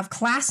 they have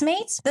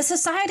classmates. The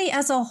society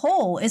as a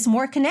whole is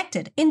more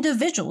connected.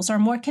 Individuals are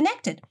more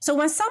connected. So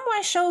when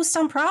someone shows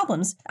some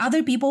problems,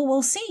 other people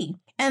will see.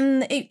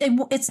 And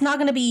it's not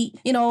going to be,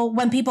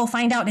 when people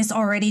find out, it's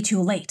already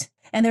too late.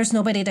 and there's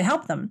nobody to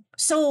help them.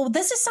 So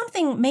this is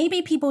something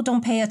maybe people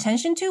don't pay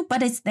attention to,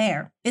 but it's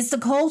there. It's the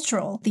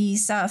cultural,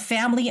 these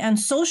family and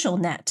social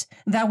net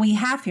that we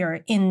have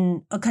here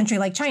in a country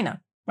like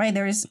China. Right?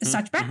 There is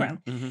such background.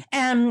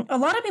 And a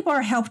lot of people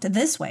are helped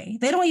this way.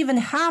 They don't even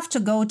have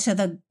to go to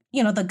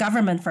the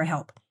government for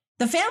help.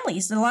 The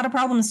families, a lot of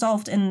problems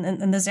solved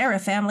in this era,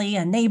 family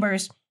and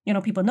neighbors,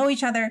 people know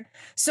each other.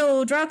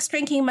 So drugs,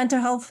 drinking, mental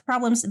health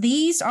problems,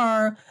 these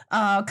are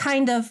they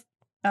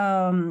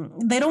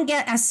don't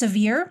get as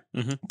severe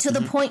to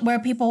the point where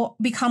people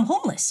become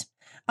homeless.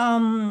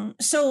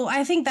 So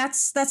I think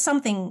that's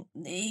something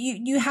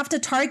you have to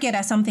target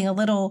at something a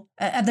little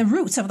at the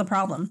roots of the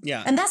problem.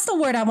 Yeah. And that's the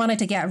word I wanted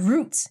to get,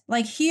 roots.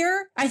 Like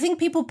here, I think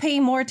people pay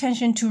more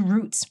attention to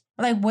roots,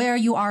 like where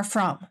you are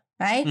from,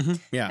 right?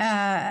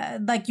 Yeah.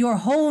 Like your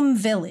home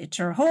village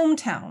or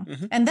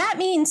hometown. And that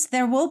means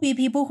there will be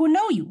people who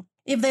know you.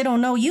 If they don't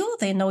know you,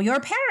 they know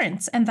your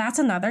parents. And that's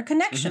another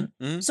connection.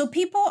 So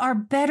people are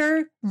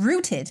better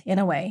rooted in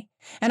a way.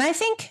 And I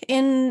think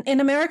in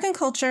American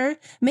culture,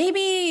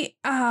 maybe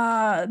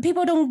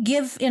people don't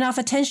give enough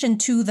attention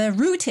to the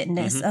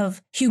rootedness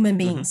of human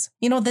beings.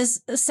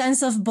 This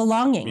sense of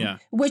belonging,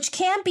 which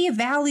can be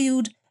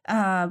valued,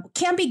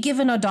 can be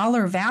given a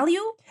dollar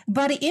value,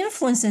 but it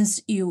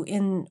influences you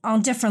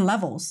on different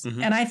levels.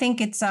 And I think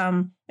it's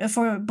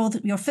for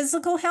both your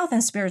physical health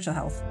and spiritual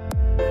health.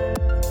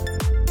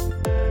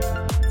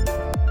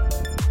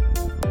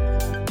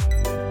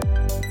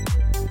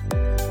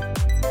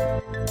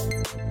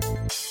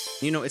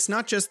 It's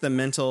not just the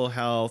mental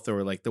health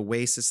or like the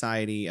way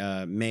society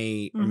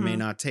may or may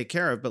not take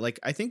care of, but like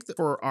I think that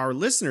for our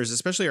listeners,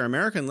 especially our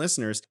American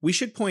listeners, we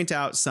should point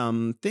out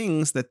some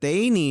things that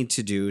they need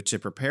to do to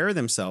prepare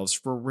themselves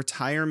for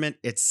retirement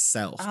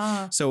itself.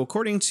 So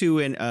according to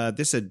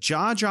this a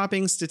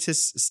jaw-dropping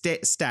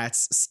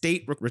stats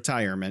state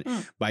retirement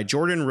by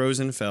Jordan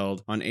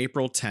Rosenfeld on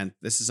April 10th.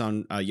 This is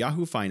on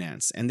Yahoo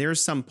Finance. And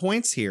there's some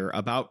points here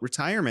about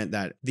retirement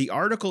that the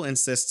article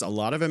insists a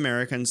lot of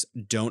Americans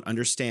don't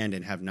understand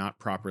and have not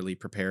properly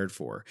prepared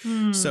for.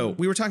 So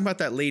we were talking about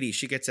that lady.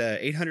 She gets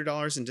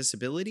 $800 in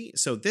disability.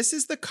 So this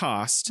is the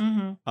cost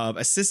of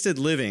assisted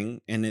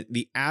living in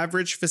the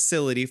average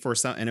facility for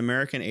an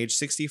American age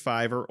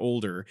 65 or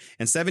older.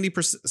 And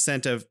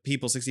 70% of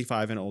people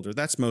 65 and older,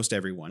 that's most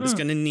everyone, is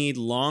going to need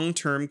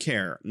long-term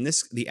care. And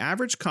the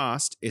average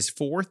cost is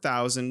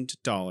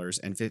 $4,000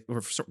 and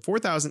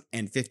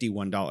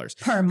 $4,051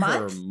 per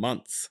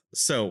month.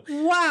 So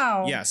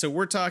wow. Yeah. So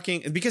we're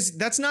talking, because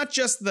that's not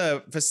just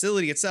the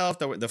facility itself,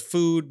 the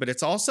food, but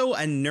it's also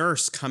a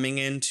nurse coming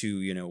in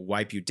to,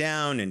 wipe you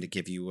down and to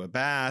give you a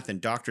bath and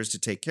doctors to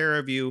take care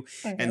of you.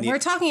 Okay, and we're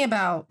talking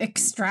about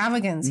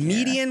extravagance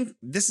here.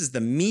 This is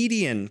the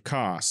median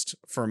cost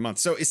for a month.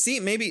 So it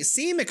seem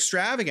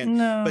extravagant,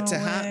 but to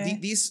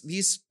have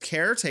these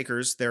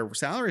caretakers, their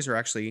salaries are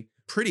actually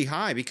pretty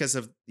high because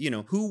of,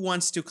 who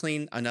wants to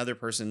clean another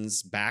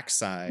person's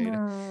backside,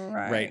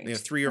 right?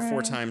 3 or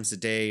 4 times a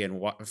day and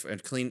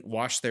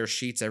wash their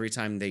sheets every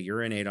time they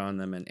urinate on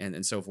them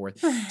and so forth.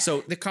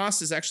 So the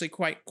cost is actually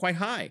quite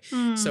high.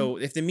 So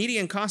if the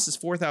median cost is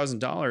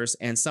 $4,000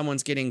 and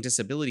someone's getting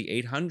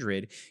disability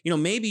 $800,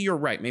 maybe you're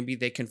right. Maybe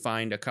they can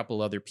find a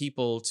couple other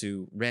people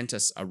to rent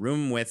a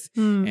room with.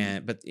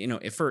 But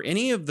if for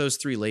any of those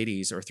 3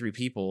 ladies or 3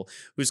 people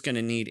who's going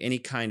to need any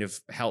kind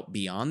of help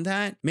beyond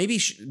that, maybe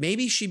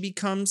she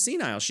becomes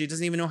senile. She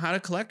doesn't even know how to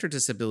collect her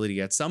disability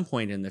at some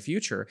point in the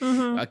future.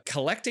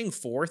 Collecting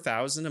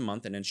 $4,000 a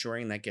month and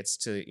ensuring that gets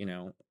to,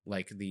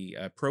 like the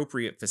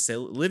appropriate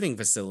living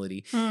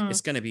facility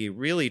is going to be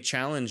really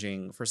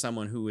challenging for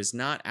someone who is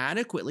not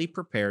adequately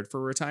prepared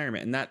for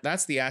retirement. And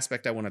that's the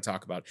aspect I want to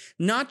talk about.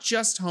 Not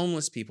just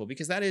homeless people,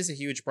 because that is a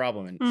huge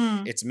problem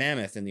and it's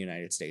mammoth in the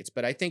United States.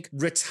 But I think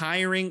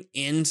retiring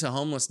into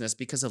homelessness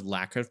because of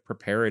lack of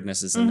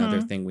preparedness is another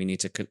thing we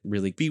need to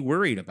really be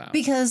worried about.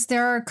 Because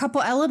there are a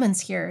couple elements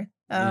here.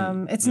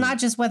 It's not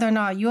just whether or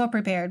not you are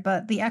prepared,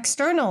 but the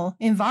external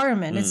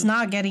environment is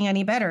not getting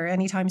any better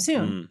anytime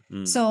soon.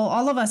 So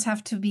all of us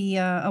have to be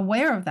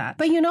aware of that.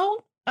 But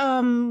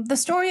the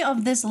story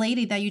of this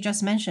lady that you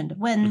just mentioned,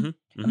 when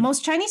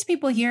most Chinese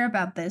people hear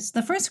about this,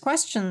 the first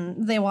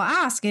question they will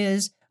ask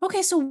is,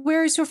 okay, so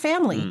where is your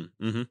family?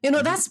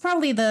 That's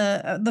probably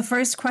the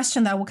first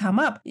question that will come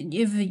up.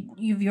 If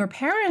your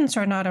parents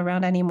are not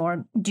around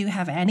anymore, do you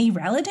have any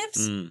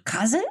relatives,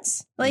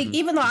 cousins? Like,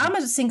 even though I'm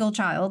a single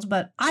child,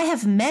 but I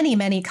have many,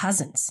 many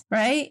cousins,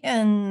 right?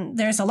 And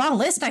there's a long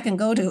list I can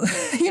go to,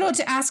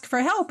 to ask for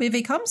help if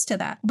it comes to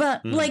that.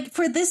 But like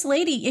for this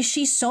lady, is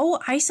she so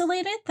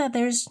isolated that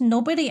there's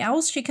nobody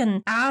else she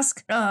can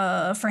ask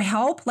for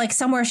help? Like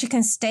somewhere she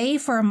can stay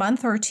for a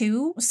month or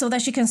two so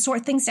that she can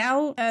sort things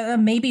out,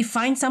 maybe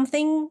find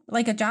something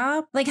like a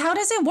job? Like, how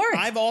does it work?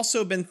 I've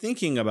also been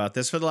thinking about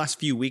this for the last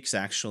few weeks,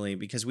 actually,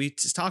 because we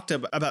talked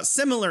about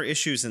similar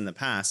issues in the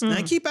past. And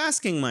I keep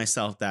asking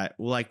myself that,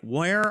 like,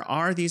 where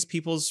are these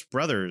people's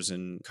brothers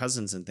and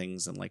cousins and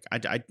things? And like,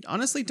 I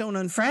honestly don't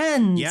understand.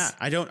 Friends. Yeah,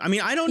 I don't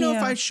know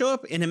if I'd show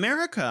up in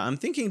America. I'm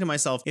thinking to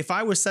myself, if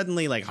I was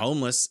suddenly like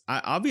homeless,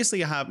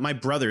 obviously I have my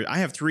brother. I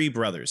have 3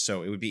 brothers,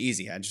 so it would be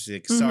easy. I'd just be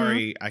like,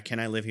 sorry, can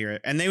I live here?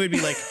 And they would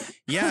be like,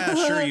 yeah,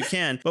 sure you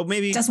can. But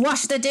maybe just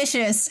wash the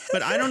dishes.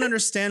 But I don't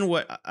understand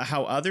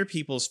how other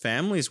people's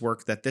families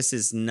work, that this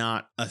is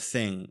not a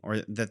thing,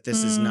 or that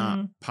this is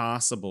not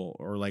possible,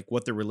 or like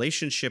what the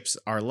relationships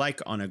are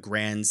like on a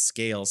grand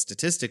scale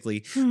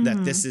statistically,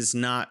 that this is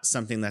not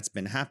something that's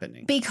been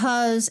happening.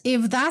 Because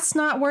if that's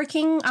not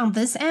working on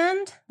this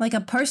end, like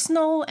a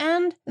personal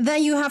end,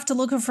 then you have to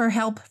look for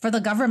help for the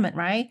government,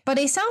 right? But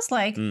it sounds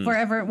like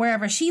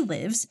wherever she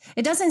lives,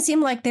 it doesn't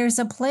seem like there's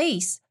a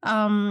place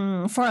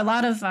for a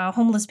lot of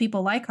homeless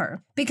people like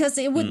her, because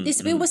it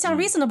would sound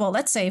reasonable,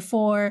 let's say,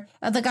 for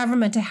the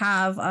government to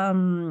have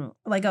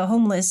like a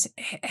homeless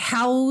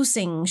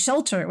housing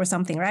shelter or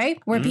something, right?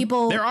 Where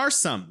people... There are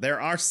some,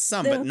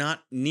 but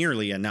not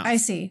nearly enough. I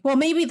see. Well,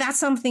 maybe that's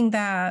something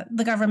that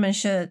the government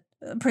should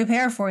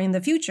prepare for in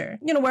the future,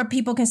 where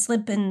people can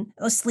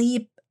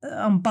sleep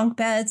on bunk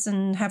beds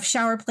and have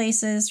shower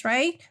places,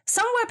 right?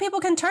 Somewhere people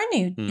can turn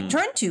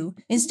to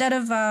instead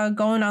of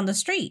going on the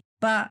street.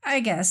 But I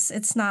guess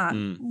it's not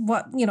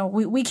what,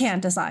 we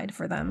can't decide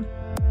for them.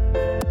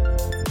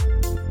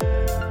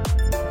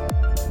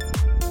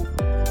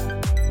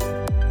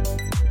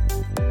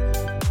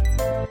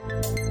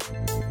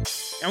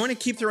 I want to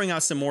keep throwing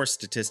out some more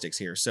statistics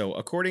here. So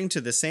according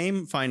to the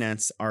same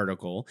finance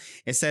article,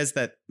 it says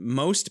that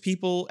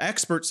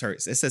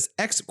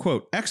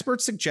quote,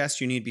 experts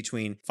suggest you need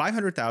between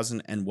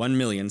 500,000 and 1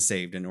 million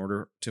saved in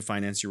order to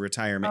finance your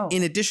retirement,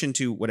 in addition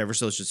to whatever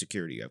Social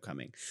Security you have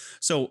coming.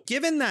 So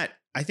given that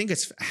I think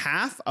it's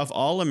half of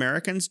all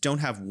Americans don't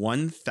have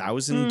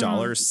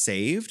 $1,000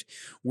 saved,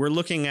 we're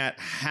looking at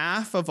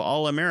half of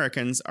all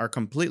Americans are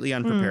completely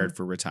unprepared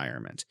for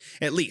retirement.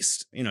 At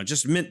least,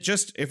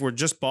 just if we're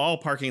just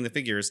ballparking the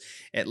figures,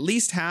 at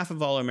least half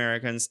of all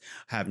Americans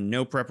have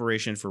no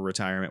preparation for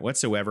retirement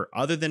whatsoever,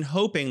 other than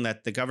hoping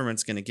that the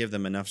government's going to give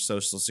them enough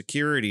Social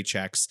Security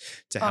checks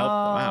to help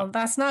them out.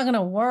 That's not going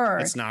to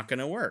work. It's not going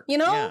to work.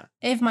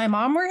 If my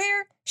mom were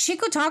here, she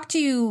could talk to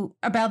you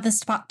about this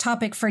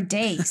topic for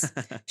days.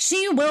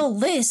 She will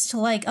list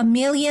like a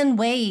million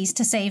ways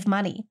to save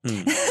money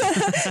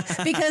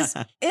because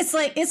it's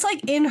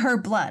like in her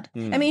blood.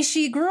 I mean,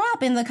 she grew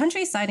up in the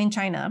countryside in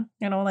China,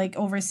 like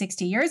over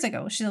 60 years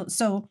ago.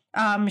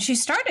 She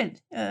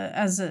started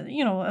as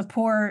a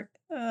poor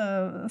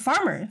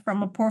farmer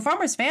from a poor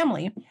farmer's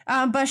family,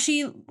 but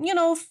she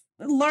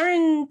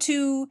learn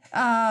to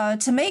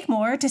make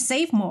more, to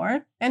save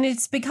more, and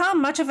it's become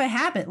much of a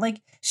habit.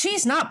 Like,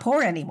 she's not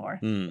poor anymore.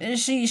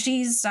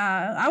 She's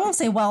I won't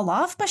say well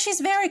off, but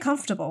she's very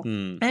comfortable,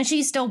 and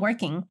she's still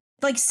working.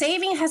 Like,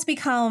 saving has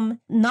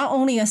become not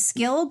only a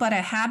skill but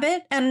a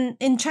habit. And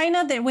in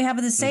China, that we have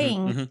this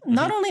saying,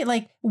 not only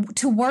like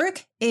to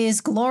work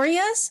is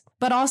glorious,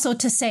 but also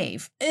to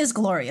save is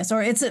glorious,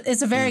 or it's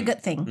a very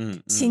good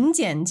thing. 勤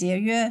俭节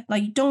约,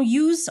 like, don't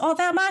use all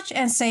that much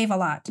and save a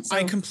lot. So,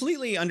 I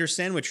completely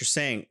understand what you're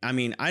saying. I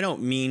mean, I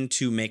don't mean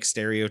to make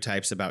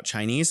stereotypes about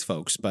Chinese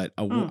folks, but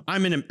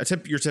I'm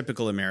your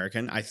typical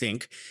American, I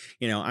think.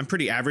 I'm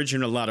pretty average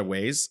in a lot of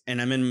ways,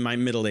 and I'm in my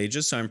middle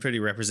ages, so I'm pretty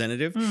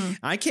representative.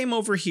 I came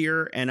over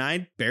here and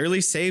I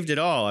barely saved at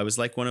all. I was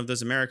like one of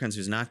those Americans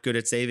who's not good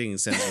at saving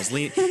and was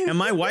lean. And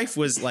my wife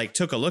was like,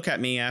 took a look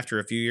at me after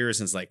a few years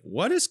and was like,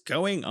 what is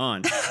going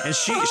on? And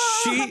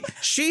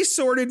she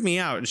sorted me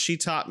out, and she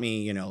taught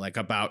me, like,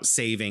 about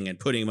saving and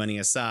putting money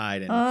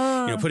aside,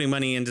 and putting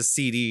money into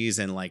CDs,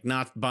 and like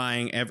not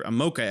buying a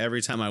mocha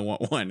every time I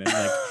want one. And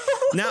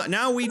like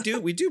now we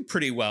do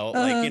pretty well.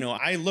 Like,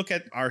 I look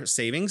at our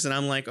savings and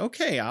I'm like,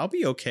 okay, I'll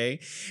be okay.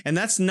 And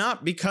that's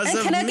not because of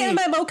me. Can I get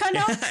my mocha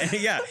now?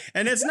 Yeah.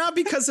 And it's not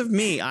because of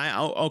me.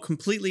 I'll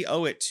completely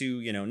owe it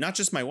to, not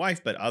just my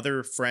wife, but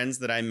other friends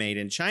that I made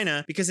in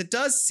China, because it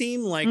does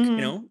seem like,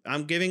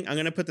 I'm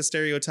going to put the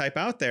stereotype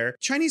out there.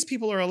 Chinese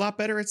people are a lot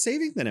better at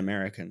saving than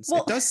Americans.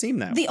 Well, it does seem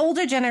that the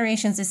older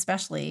generations,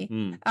 especially.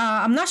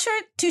 I'm not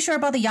too sure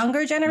about the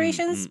younger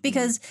generations,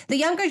 because the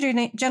younger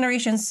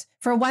generations,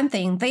 for one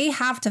thing, they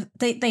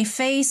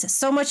face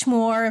so much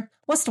more,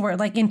 what's the word,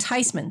 like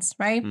enticements,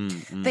 right?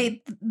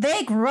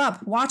 They grew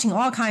up watching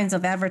all kinds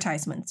of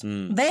advertisements.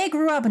 They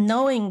grew up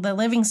knowing the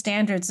living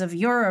standards of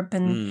Europe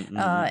and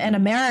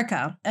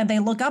America, and they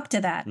look up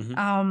to that.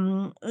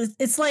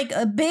 It's like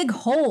a big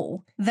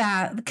hole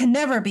that can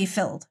never be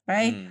filled,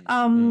 right?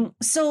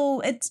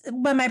 So it's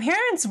when my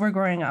parents were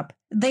growing up,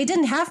 they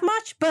didn't have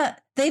much,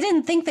 but they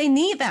didn't think they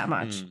need that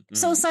much.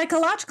 So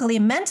psychologically,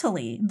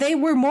 mentally, they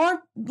were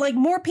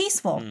more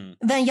peaceful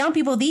than young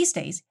people these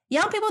days.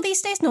 young people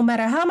these days, no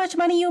matter how much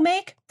money you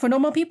make for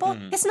normal people,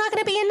 it's not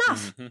going to be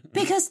enough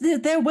because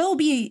there will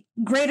be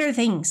greater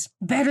things,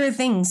 better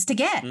things to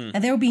get,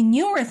 and there will be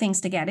newer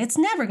things to get. It's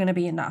never going to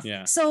be enough.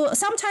 Yeah. So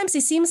sometimes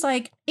it seems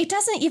like it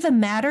doesn't even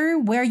matter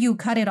where you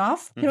cut it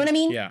off. You know what I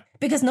mean? Yeah.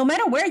 Because no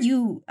matter where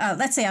you,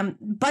 let's say,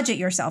 budget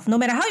yourself, no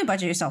matter how you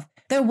budget yourself,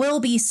 there will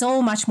be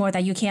so much more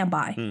that you can't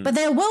buy, but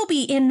there will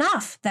be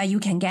enough that you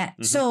can get.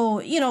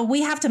 So,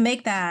 we have to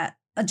make that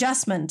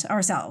adjustment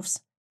ourselves.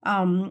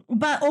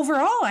 But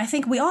overall, I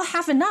think we all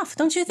have enough.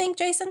 Don't you think,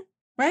 Jason?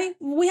 Right?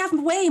 We have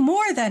way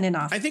more than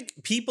enough. I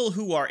think people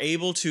who are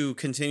able to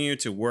continue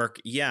to work,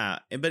 yeah.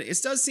 But it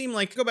does seem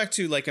like, go back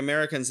to like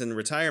Americans in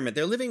retirement,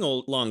 they're living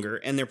longer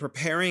and they're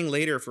preparing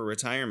later for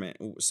retirement.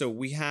 So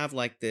we have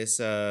like this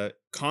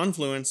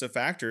confluence of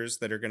factors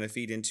that are going to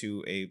feed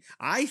into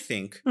I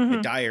think,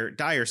 a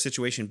dire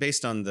situation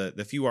based on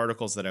the few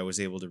articles that I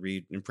was able to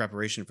read in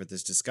preparation for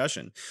this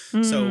discussion.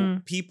 So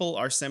people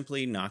are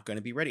simply not going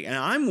to be ready. And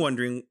I'm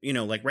wondering,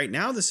 like right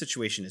now the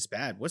situation is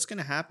bad. What's going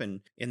to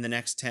happen in the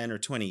next 10 or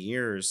 20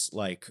 years,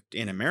 like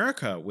in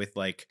America, with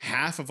like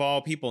half of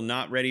all people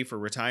not ready for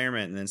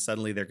retirement, and then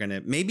suddenly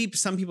maybe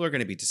some people are going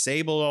to be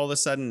disabled all of a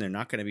sudden. They're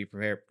not going to be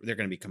prepared. They're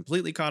going to be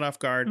completely caught off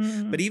guard.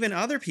 But even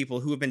other people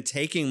who have been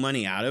taking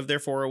money out of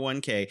their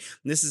 401k,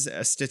 this is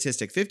a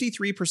statistic,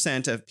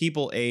 53% of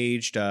people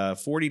aged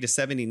 40 to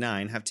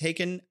 79 have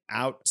taken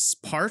out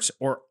part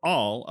or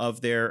all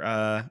of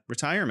their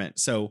retirement.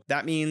 So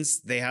that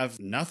means they have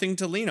nothing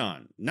to lean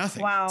on.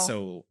 Nothing. Wow.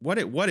 So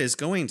what is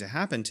going to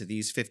happen to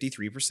these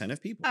 53%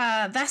 of people?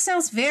 That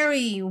sounds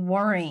very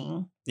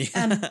worrying.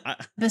 And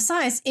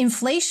besides,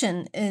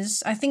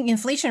 I think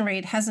inflation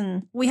rate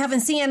we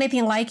haven't seen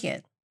anything like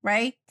it,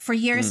 right? For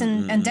years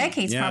and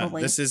decades,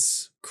 probably. This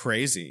is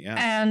crazy. Yeah.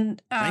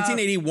 And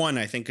 1981,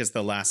 I think, is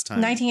the last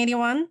time.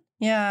 1981?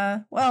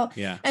 Yeah. Well,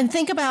 and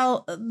think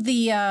about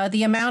the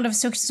amount of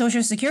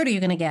Social Security you're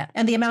going to get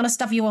and the amount of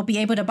stuff you will be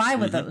able to buy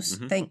with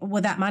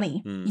with that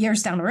money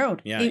years down the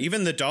road. Yeah.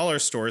 Even the dollar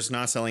store is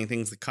not selling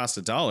things that cost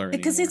 $1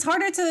 because anymore. it's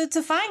harder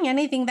to find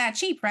anything that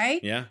cheap,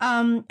 right? Yeah.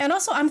 And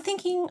also I'm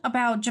thinking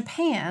about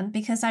Japan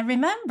because I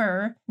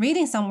remember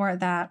reading somewhere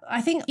that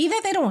I think either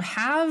they don't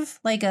have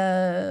like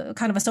a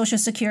kind of a Social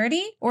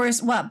Security or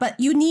but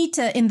you need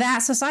to, in that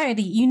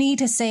society, you need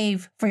to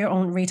save for your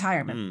own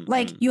retirement.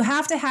 Like you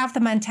have to have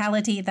the mentality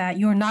that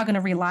you're not going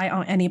to rely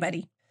on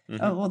anybody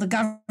or the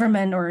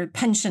government or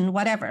pension,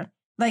 whatever.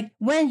 Like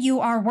when you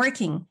are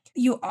working,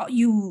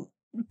 you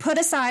put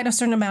aside a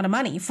certain amount of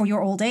money for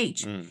your old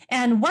age.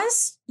 And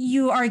once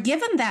you are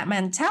given that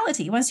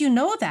mentality, once you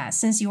know that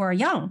since you are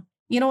young,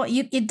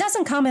 it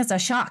doesn't come as a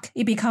shock.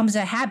 It becomes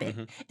a habit.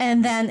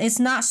 And then it's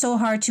not so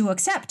hard to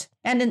accept.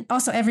 And then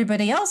also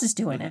everybody else is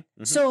doing it.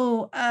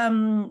 So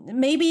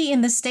maybe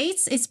in the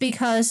States, it's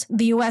because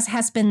the U.S.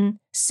 has been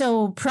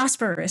so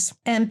prosperous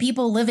and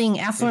people living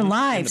affluent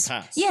lives. In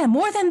the past. Yeah,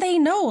 more than they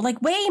know,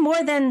 like way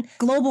more than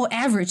global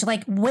average,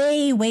 like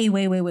way, way,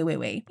 way, way, way, way,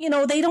 way.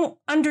 They don't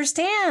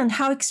understand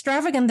how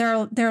extravagant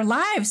their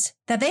lives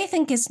that they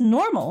think is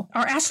normal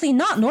are actually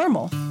not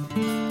normal.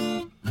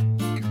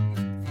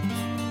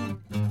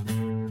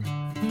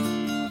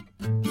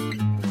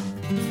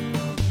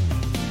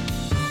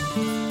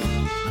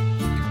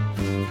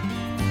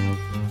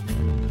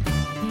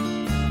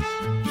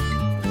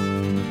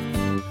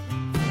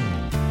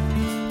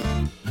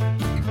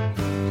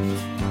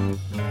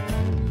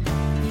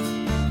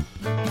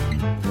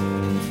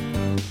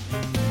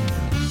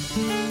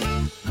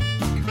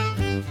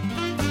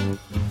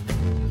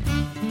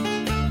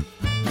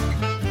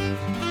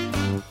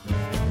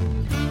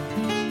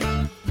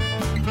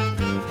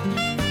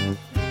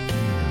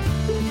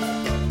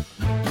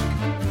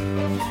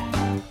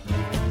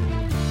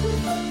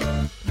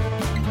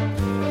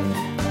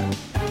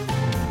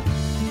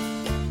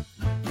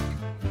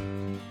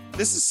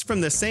 This is from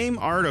the same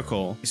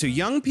article. So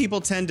young people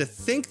tend to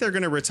think they're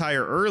going to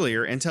retire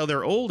earlier until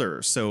they're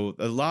older. So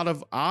a lot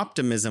of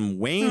optimism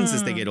wanes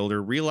as they get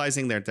older,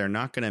 realizing that they're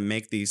not going to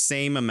make the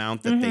same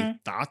amount that they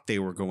thought they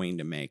were going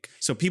to make.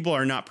 So people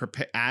are not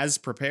as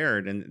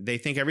prepared, and they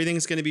think everything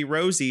is going to be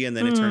rosy, and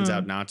then it turns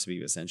out not to be,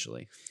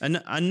 essentially.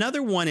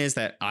 Another one is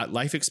that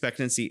life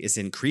expectancy is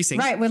increasing.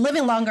 Right, we're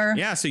living longer.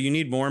 Yeah, so you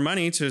need more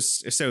money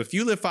so if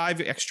you live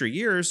 5 extra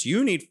years,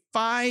 you need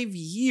 5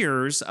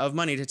 years of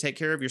money to take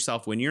care of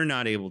yourself when you're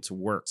not able to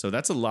work. So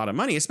that's a lot of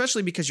money,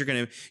 especially because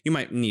you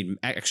might need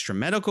extra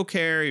medical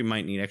care, you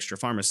might need extra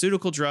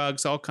pharmaceutical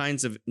drugs, all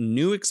kinds of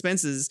new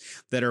expenses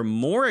that are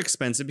more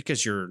expensive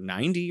because you're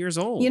 90 years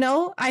old.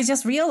 I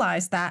just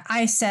realized that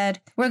I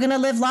said we're going to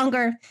live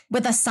longer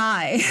with a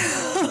sigh.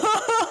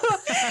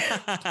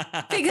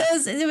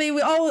 Because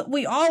we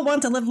all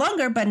want to live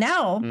longer, but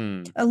now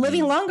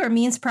living longer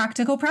means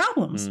practical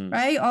problems,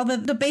 right? All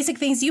the basic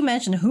things you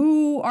mentioned.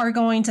 Who are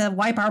going to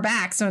wipe our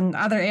backs on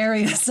other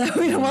areas that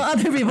we don't want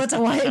other people to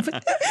wipe?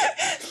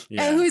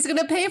 And who's going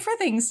to pay for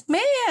things?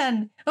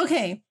 Man,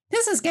 okay,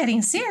 this is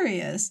getting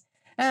serious.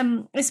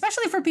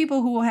 Especially for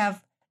people who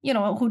have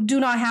who do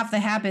not have the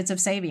habits of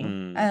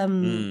saving.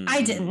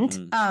 I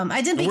didn't.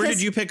 I didn't. Where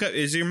did you pick up?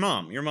 Is your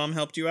mom? Your mom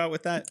helped you out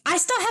with that? I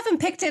still haven't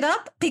picked it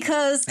up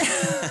because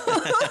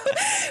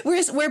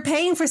we're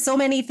paying for so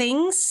many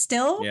things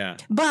still. Yeah.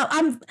 But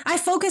I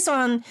focus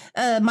on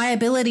my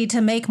ability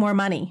to make more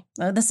money.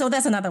 So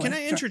that's another one. Can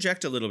I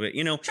interject a little bit?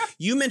 Sure.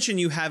 You mentioned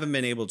you haven't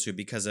been able to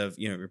because of,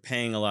 you're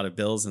paying a lot of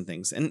bills and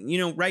things. And,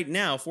 right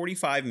now,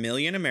 45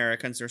 million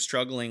Americans are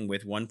struggling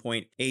with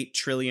 $1.8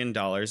 trillion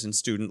in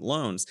student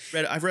loans.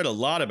 I've read a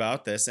lot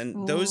about this.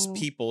 And those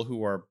people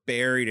who are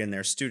buried in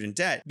their student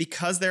debt,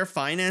 because they're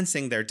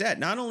financing their debt,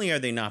 not only are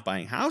they not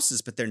buying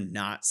houses, but they're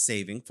not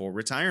saving for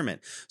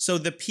retirement. So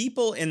the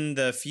people in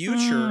the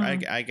future,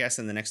 I guess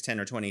in the next 10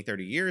 or 20,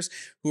 30 years,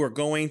 who are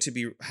going to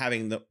be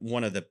having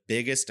one of the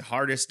biggest,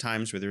 hardest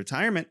times with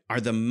retirement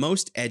are the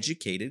most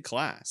educated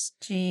class.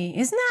 Gee,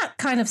 isn't that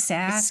kind of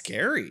sad? It's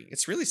scary.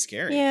 It's really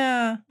scary.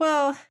 Yeah.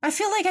 Well, I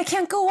feel like I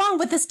can't go on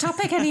with this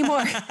topic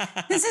anymore.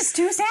 This is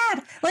too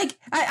sad. Like,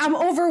 I'm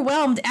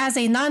overwhelmed as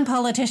a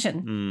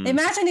non-politician.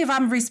 Imagine if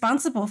I'm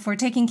responsible for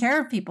taking care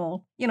of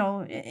people,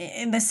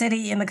 in the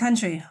city, in the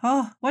country.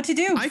 Oh, what to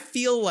do? I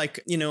feel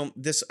like,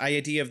 this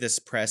idea of this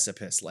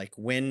precipice, like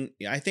when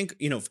I think,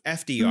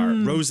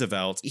 FDR,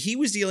 Roosevelt, he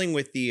was dealing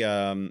with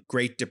the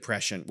Great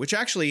Depression, which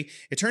actually,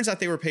 it turns out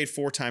they were paid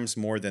 4 times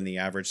more than the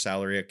average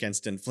salary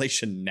against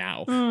inflation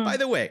now, by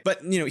the way.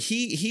 But,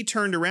 he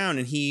turned around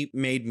and he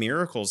made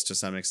miracles to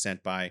some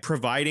extent by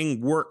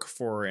providing work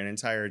for an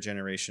entire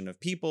generation of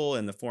people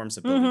in the forms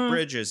of building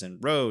bridges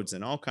and roads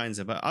and all kinds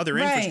of other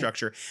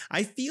infrastructure.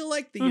 I feel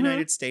like the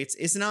United States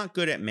is not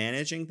good at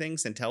managing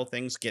things until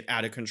things get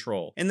out of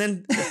control. And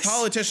then the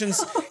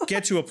politicians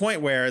get to a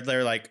point where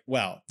they're like,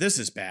 well, this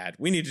is bad.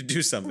 We need to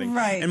do something.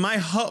 Right. And my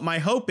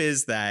hope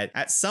is that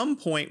at some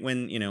point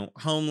when,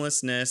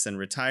 homelessness and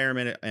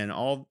retirement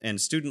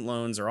and student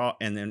loans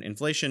and then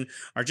inflation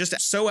are just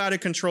so out of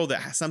control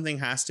that something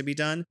has to be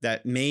done,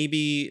 that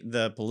maybe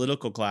the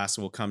political class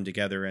will come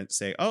together and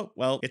say, oh,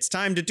 well, it's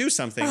time to do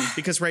something,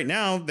 because right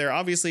now they're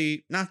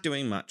obviously not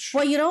doing much.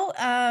 Well,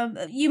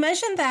 you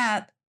mentioned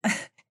that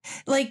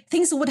like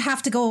things would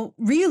have to go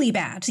really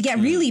bad to get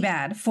really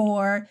bad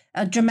for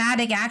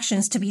dramatic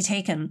actions to be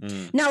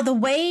taken. Now, the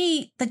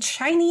way the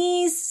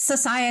Chinese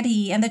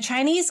society and the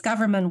Chinese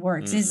government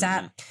works is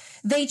that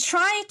they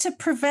try to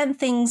prevent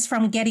things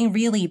from getting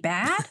really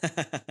bad,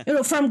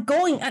 from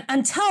going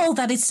until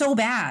that it's so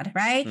bad,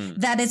 right?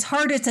 That it's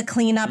harder to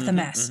clean up the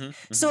mess.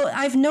 So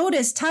I've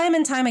noticed time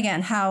and time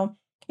again how,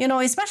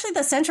 especially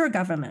the central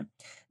government,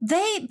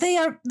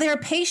 they're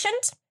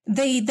patient.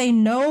 They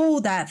know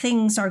that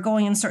things are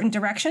going in certain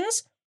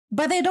directions,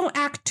 but they don't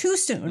act too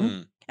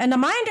soon. And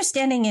my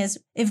understanding is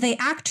if they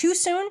act too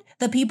soon,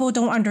 the people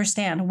don't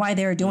understand why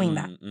they're doing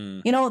that.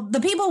 The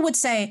people would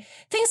say,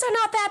 things are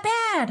not that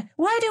bad.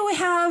 Why do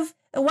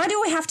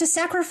we have to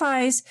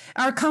sacrifice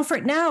our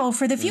comfort now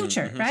for the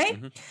future, right?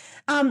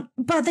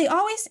 But they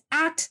always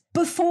act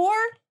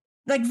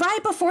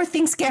right before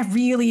things get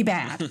really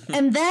bad.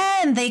 And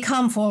then they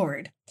come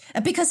forward.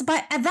 Because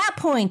at that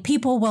point,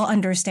 people will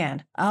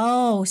understand.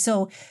 Oh,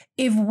 so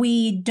if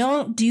we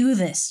don't do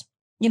this,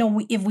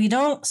 if we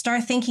don't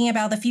start thinking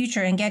about the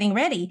future and getting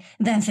ready,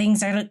 then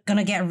things are going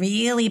to get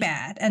really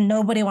bad. And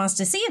nobody wants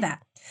to see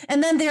that.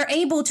 And then they're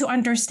able to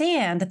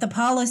understand the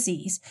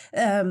policies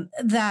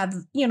that,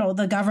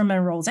 the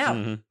government rolls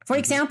out. For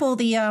example,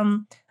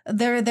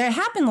 there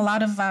have been a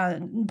lot of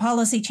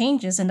policy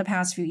changes in the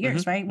past few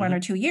years, right? 1 or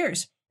 2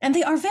 years. And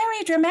they are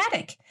very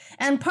dramatic.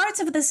 And parts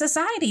of the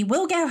society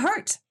will get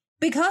hurt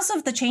because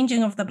of the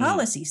changing of the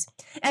policies.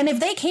 And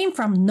if they came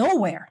from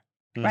nowhere,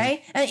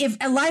 right? And if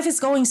life is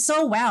going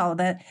so well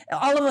that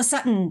all of a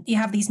sudden you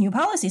have these new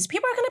policies,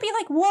 people are going to be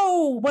like,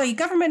 whoa, wait,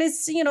 government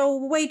is,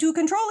 way too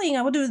controlling.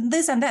 I will do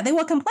this and that. They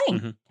will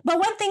complain. But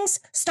when things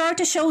start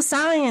to show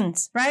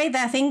signs, right,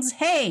 that things,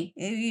 hey,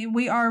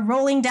 we are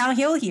rolling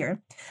downhill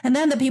here. And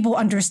then the people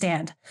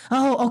understand,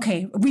 oh,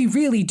 okay, we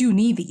really do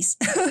need these.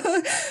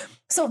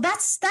 So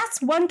that's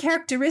one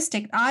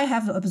characteristic I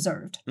have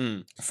observed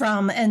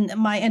from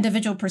my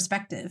individual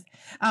perspective.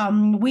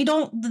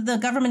 The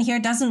government here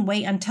doesn't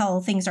wait until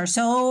things are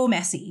so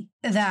messy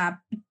that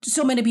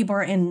so many people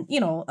are in,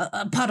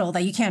 a puddle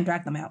that you can't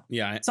drag them out.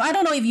 Yeah. So I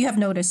don't know if you have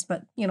noticed,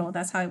 but,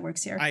 that's how it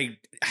works here. I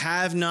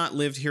have not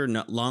lived here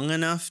long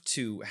enough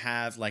to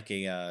have like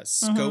a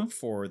scope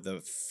for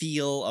the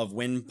feel of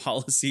when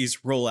policies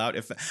roll out.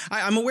 If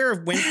I'm aware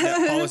of when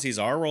policies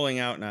are rolling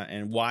out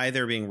and why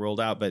they're being rolled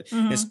out, but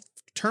it's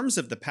terms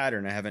of the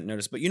pattern, I haven't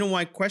noticed. But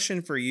my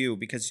question for you,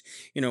 because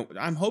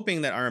I'm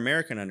hoping that our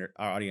American our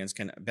audience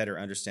can better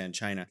understand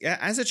China.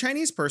 As a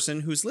Chinese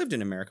person who's lived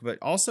in America, but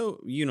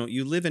also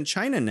you live in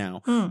China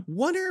now.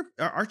 What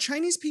are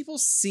Chinese people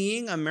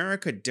seeing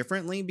America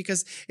differently?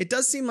 Because it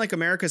does seem like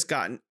America's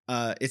gotten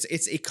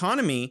its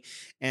economy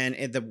and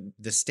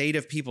the state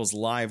of people's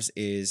lives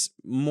is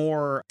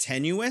more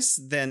tenuous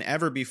than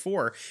ever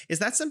before. Is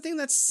that something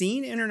that's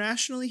seen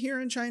internationally here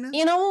in China?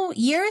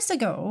 Years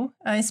ago,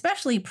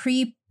 especially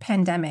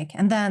pre-pandemic,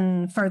 and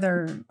then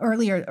further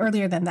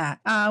earlier than that,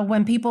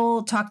 when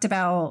people talked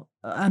about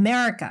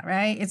America,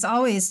 right? It's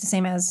always the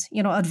same as,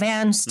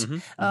 advanced,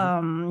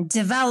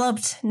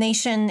 developed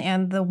nation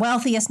and the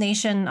wealthiest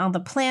nation on the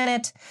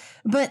planet.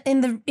 But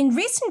in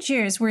recent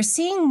years, we're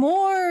seeing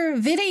more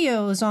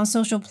videos on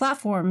social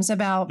platforms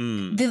about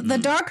the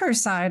darker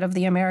side of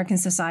the American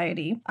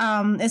society.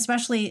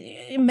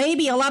 Especially,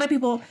 maybe a lot of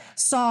people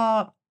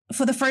saw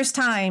for the first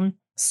time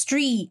a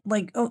street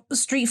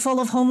full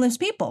of homeless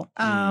people,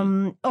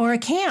 or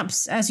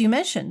camps, as you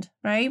mentioned,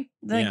 right?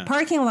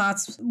 Parking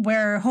lots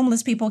where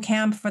homeless people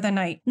camp for the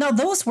night. No,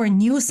 those were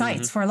new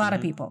sights for a lot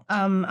of people.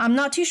 I'm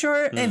not too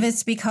sure if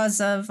it's because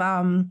of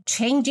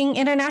changing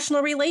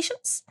international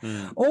relations,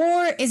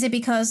 or is it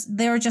because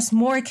there are just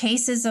more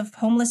cases of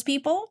homeless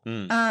people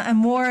and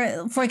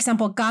more, for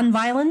example, gun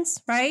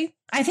violence, right?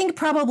 I think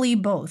probably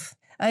both.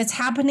 It's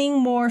happening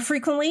more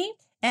frequently.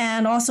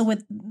 And also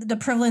with the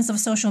prevalence of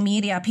social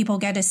media, people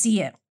get to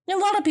see it. A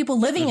lot of people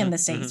living in the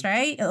States,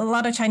 right? A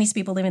lot of Chinese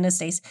people live in the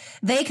States.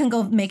 They can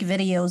go make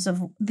videos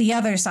of the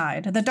other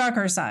side, the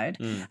darker side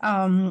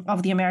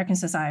of the American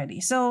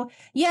society. So,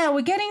 yeah,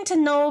 we're getting to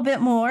know a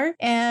bit more.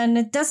 And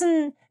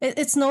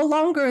it's no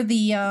longer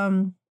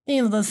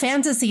the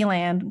fantasy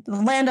land,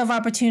 the land of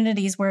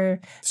opportunities where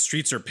the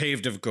streets are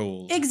paved of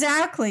gold.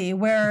 Exactly.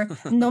 Where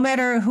no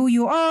matter who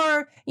you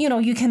are,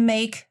 you can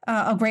make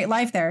a great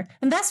life there.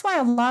 And that's why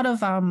a lot of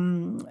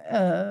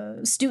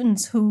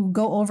students who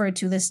go over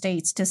to the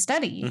States to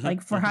study,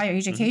 like for higher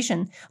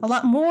education, a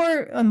lot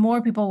more and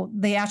more people,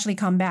 they actually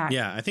come back.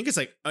 Yeah, I think it's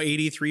like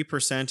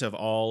 83% of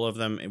all of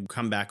them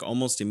come back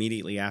almost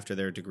immediately after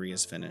their degree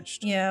is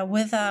finished. Yeah,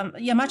 with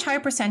much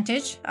higher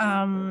percentage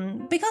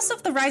because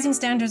of the rising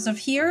standards of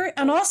here.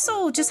 And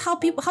also just how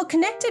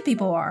connected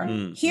people are.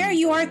 Here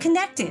you are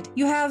connected.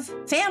 You have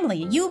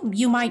family.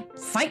 You might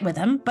fight with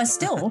them, but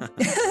still,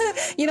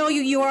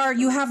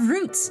 you have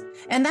roots,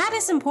 and that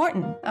is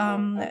important.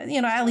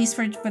 At least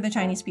for the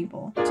Chinese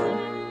people.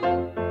 So.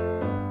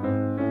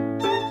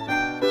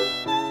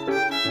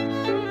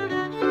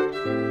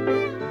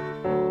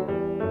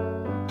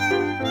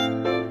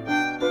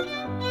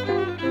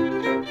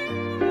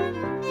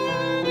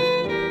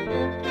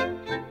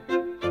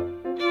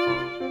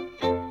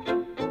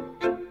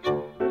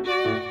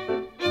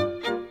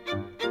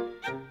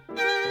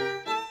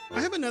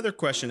 Another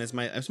question is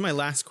my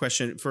last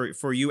question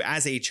for you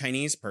as a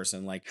Chinese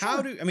person. Like,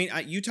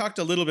 you talked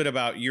a little bit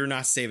about you're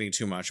not saving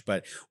too much,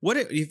 but what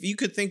if you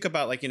could think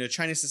about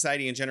Chinese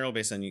society in general,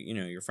 based on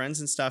your friends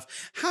and stuff?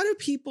 How do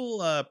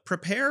people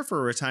prepare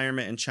for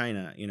retirement in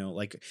China?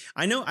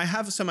 I know I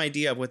have some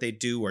idea of what they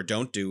do or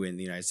don't do in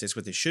the United States,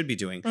 what they should be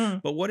doing,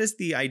 but what is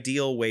the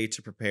ideal way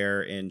to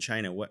prepare in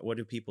China? What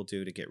do people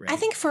do to get ready? I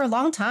think for a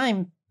long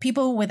time,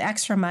 people with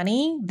extra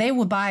money, they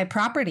would buy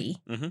property.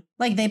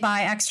 Like they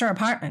buy extra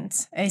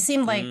apartments. It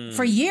seemed like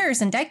for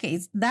years and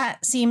decades,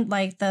 that seemed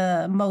like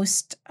the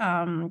most,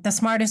 the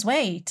smartest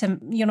way to,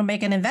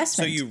 make an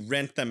investment. So you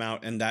rent them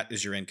out and that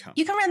is your income.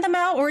 You can rent them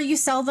out or you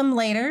sell them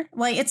later.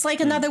 Like it's like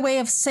another way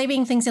of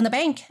saving things in the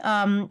bank.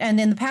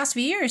 And in the past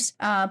few years,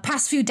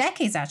 past few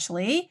decades,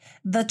 actually,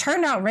 the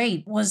turnout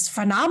rate was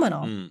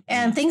phenomenal.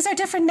 And things are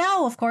different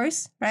now, of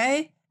course,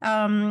 right?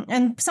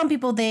 And some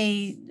people,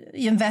 they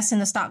invest in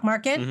the stock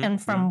market.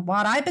 And from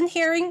what I've been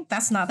hearing,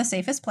 that's not the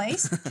safest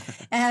place.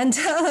 And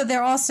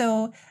there are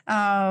also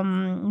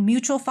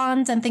mutual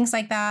funds and things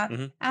like that.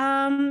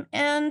 I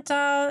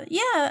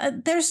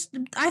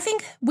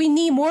think we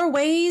need more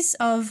ways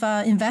of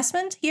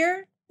investment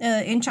here.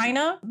 In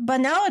China,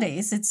 but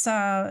nowadays it's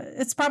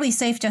probably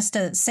safe just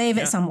to save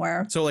it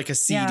somewhere. So like a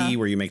CD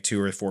where you make 2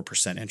 or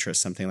 4%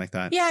 interest, something like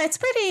that. Yeah, it's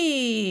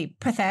pretty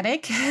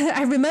pathetic.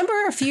 I remember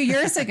a few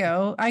years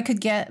ago, I could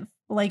get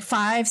like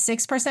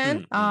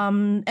 5-6%.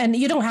 And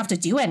you don't have to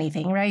do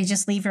anything, right? You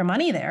just leave your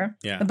money there.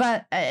 Yeah.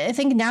 But I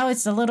think now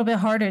it's a little bit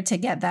harder to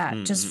get that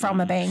just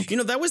from a bank.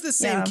 That was the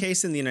same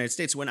case in the United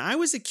States. When I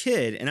was a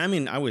kid, and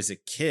I was a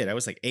kid, I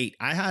was like 8,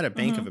 I had a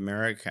Bank of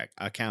America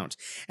account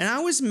and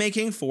I was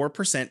making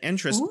 4%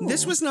 interest. Ooh.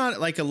 This was not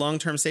like a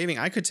long-term saving.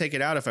 I could take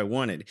it out if I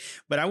wanted,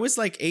 but I was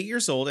like 8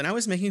 years old and I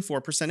was making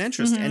 4%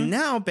 interest. And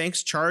now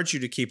banks charge you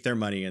to keep their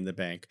money in the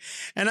bank.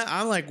 And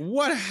I'm like,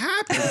 what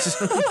happened?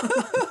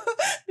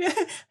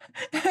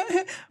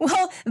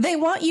 Well, they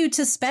want you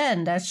to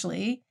spend,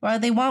 actually, or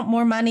they want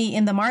more money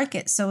in the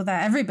market so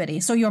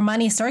your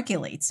money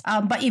circulates.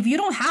 But if you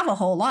don't have a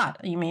whole lot,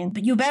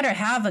 you better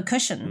have a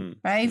cushion,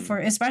 right? For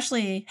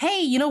especially,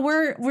 hey,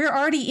 we're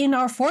already in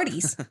our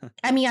 40s.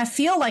 I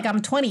feel like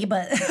I'm 20,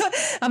 but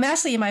I'm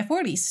actually in my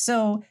 40s.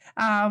 So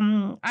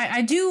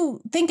I do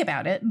think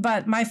about it,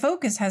 but my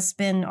focus has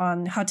been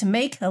on how to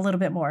make a little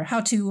bit more,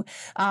 how to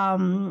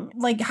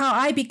how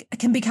I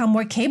can become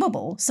more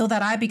capable so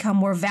that I become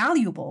more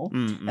valuable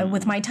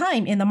with my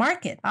time in the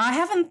market. I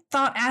haven't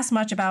thought as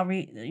much about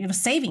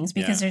savings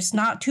because there's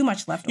not too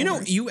much left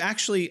over. You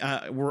actually,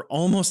 we're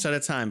almost out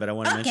of time, but I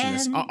want to mention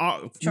this.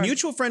 Sure.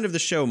 Mutual friend of the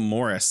show,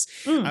 Morris.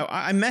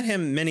 I met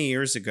him many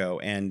years ago,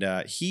 and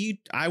I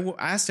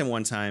asked him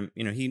one time,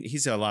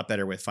 he's a lot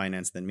better with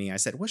finance than me. I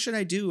said, what should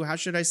I do? How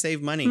should I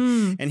save money?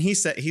 And he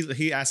said,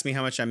 he asked me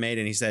how much I made,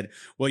 and he said,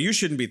 well, you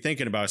shouldn't be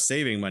thinking about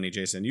saving money,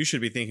 Jason. You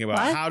should be thinking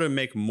about how to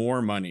make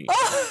more money.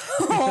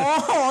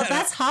 Oh,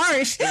 that's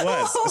harsh. It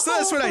was. So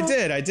that's what I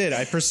did.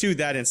 I pursued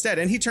that instead.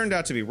 And he turned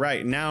out to be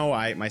right. Now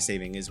my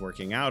saving is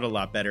working out a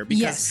lot better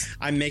because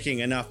I'm making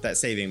enough that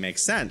saving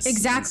makes sense.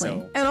 Exactly.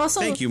 And also,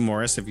 thank you,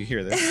 Morris, if you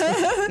hear this.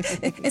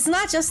 It's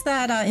not just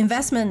that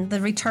investment,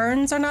 the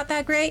returns are not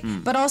that great,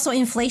 but also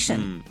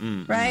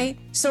inflation, right?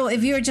 So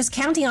if you're just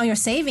counting on your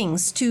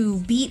savings to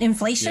beat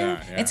inflation,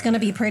 it's going to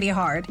be pretty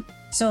hard.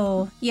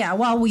 So,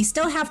 while we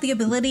still have the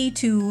ability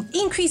to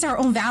increase our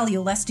own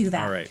value, let's do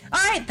that. All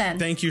right, then.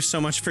 Thank you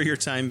so much for your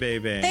time,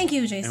 baby. Thank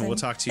you, Jason. And we'll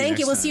talk to you next time. Thank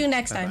you. We'll see you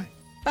next time.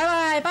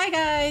 Bye-bye. Bye,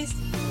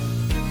 guys.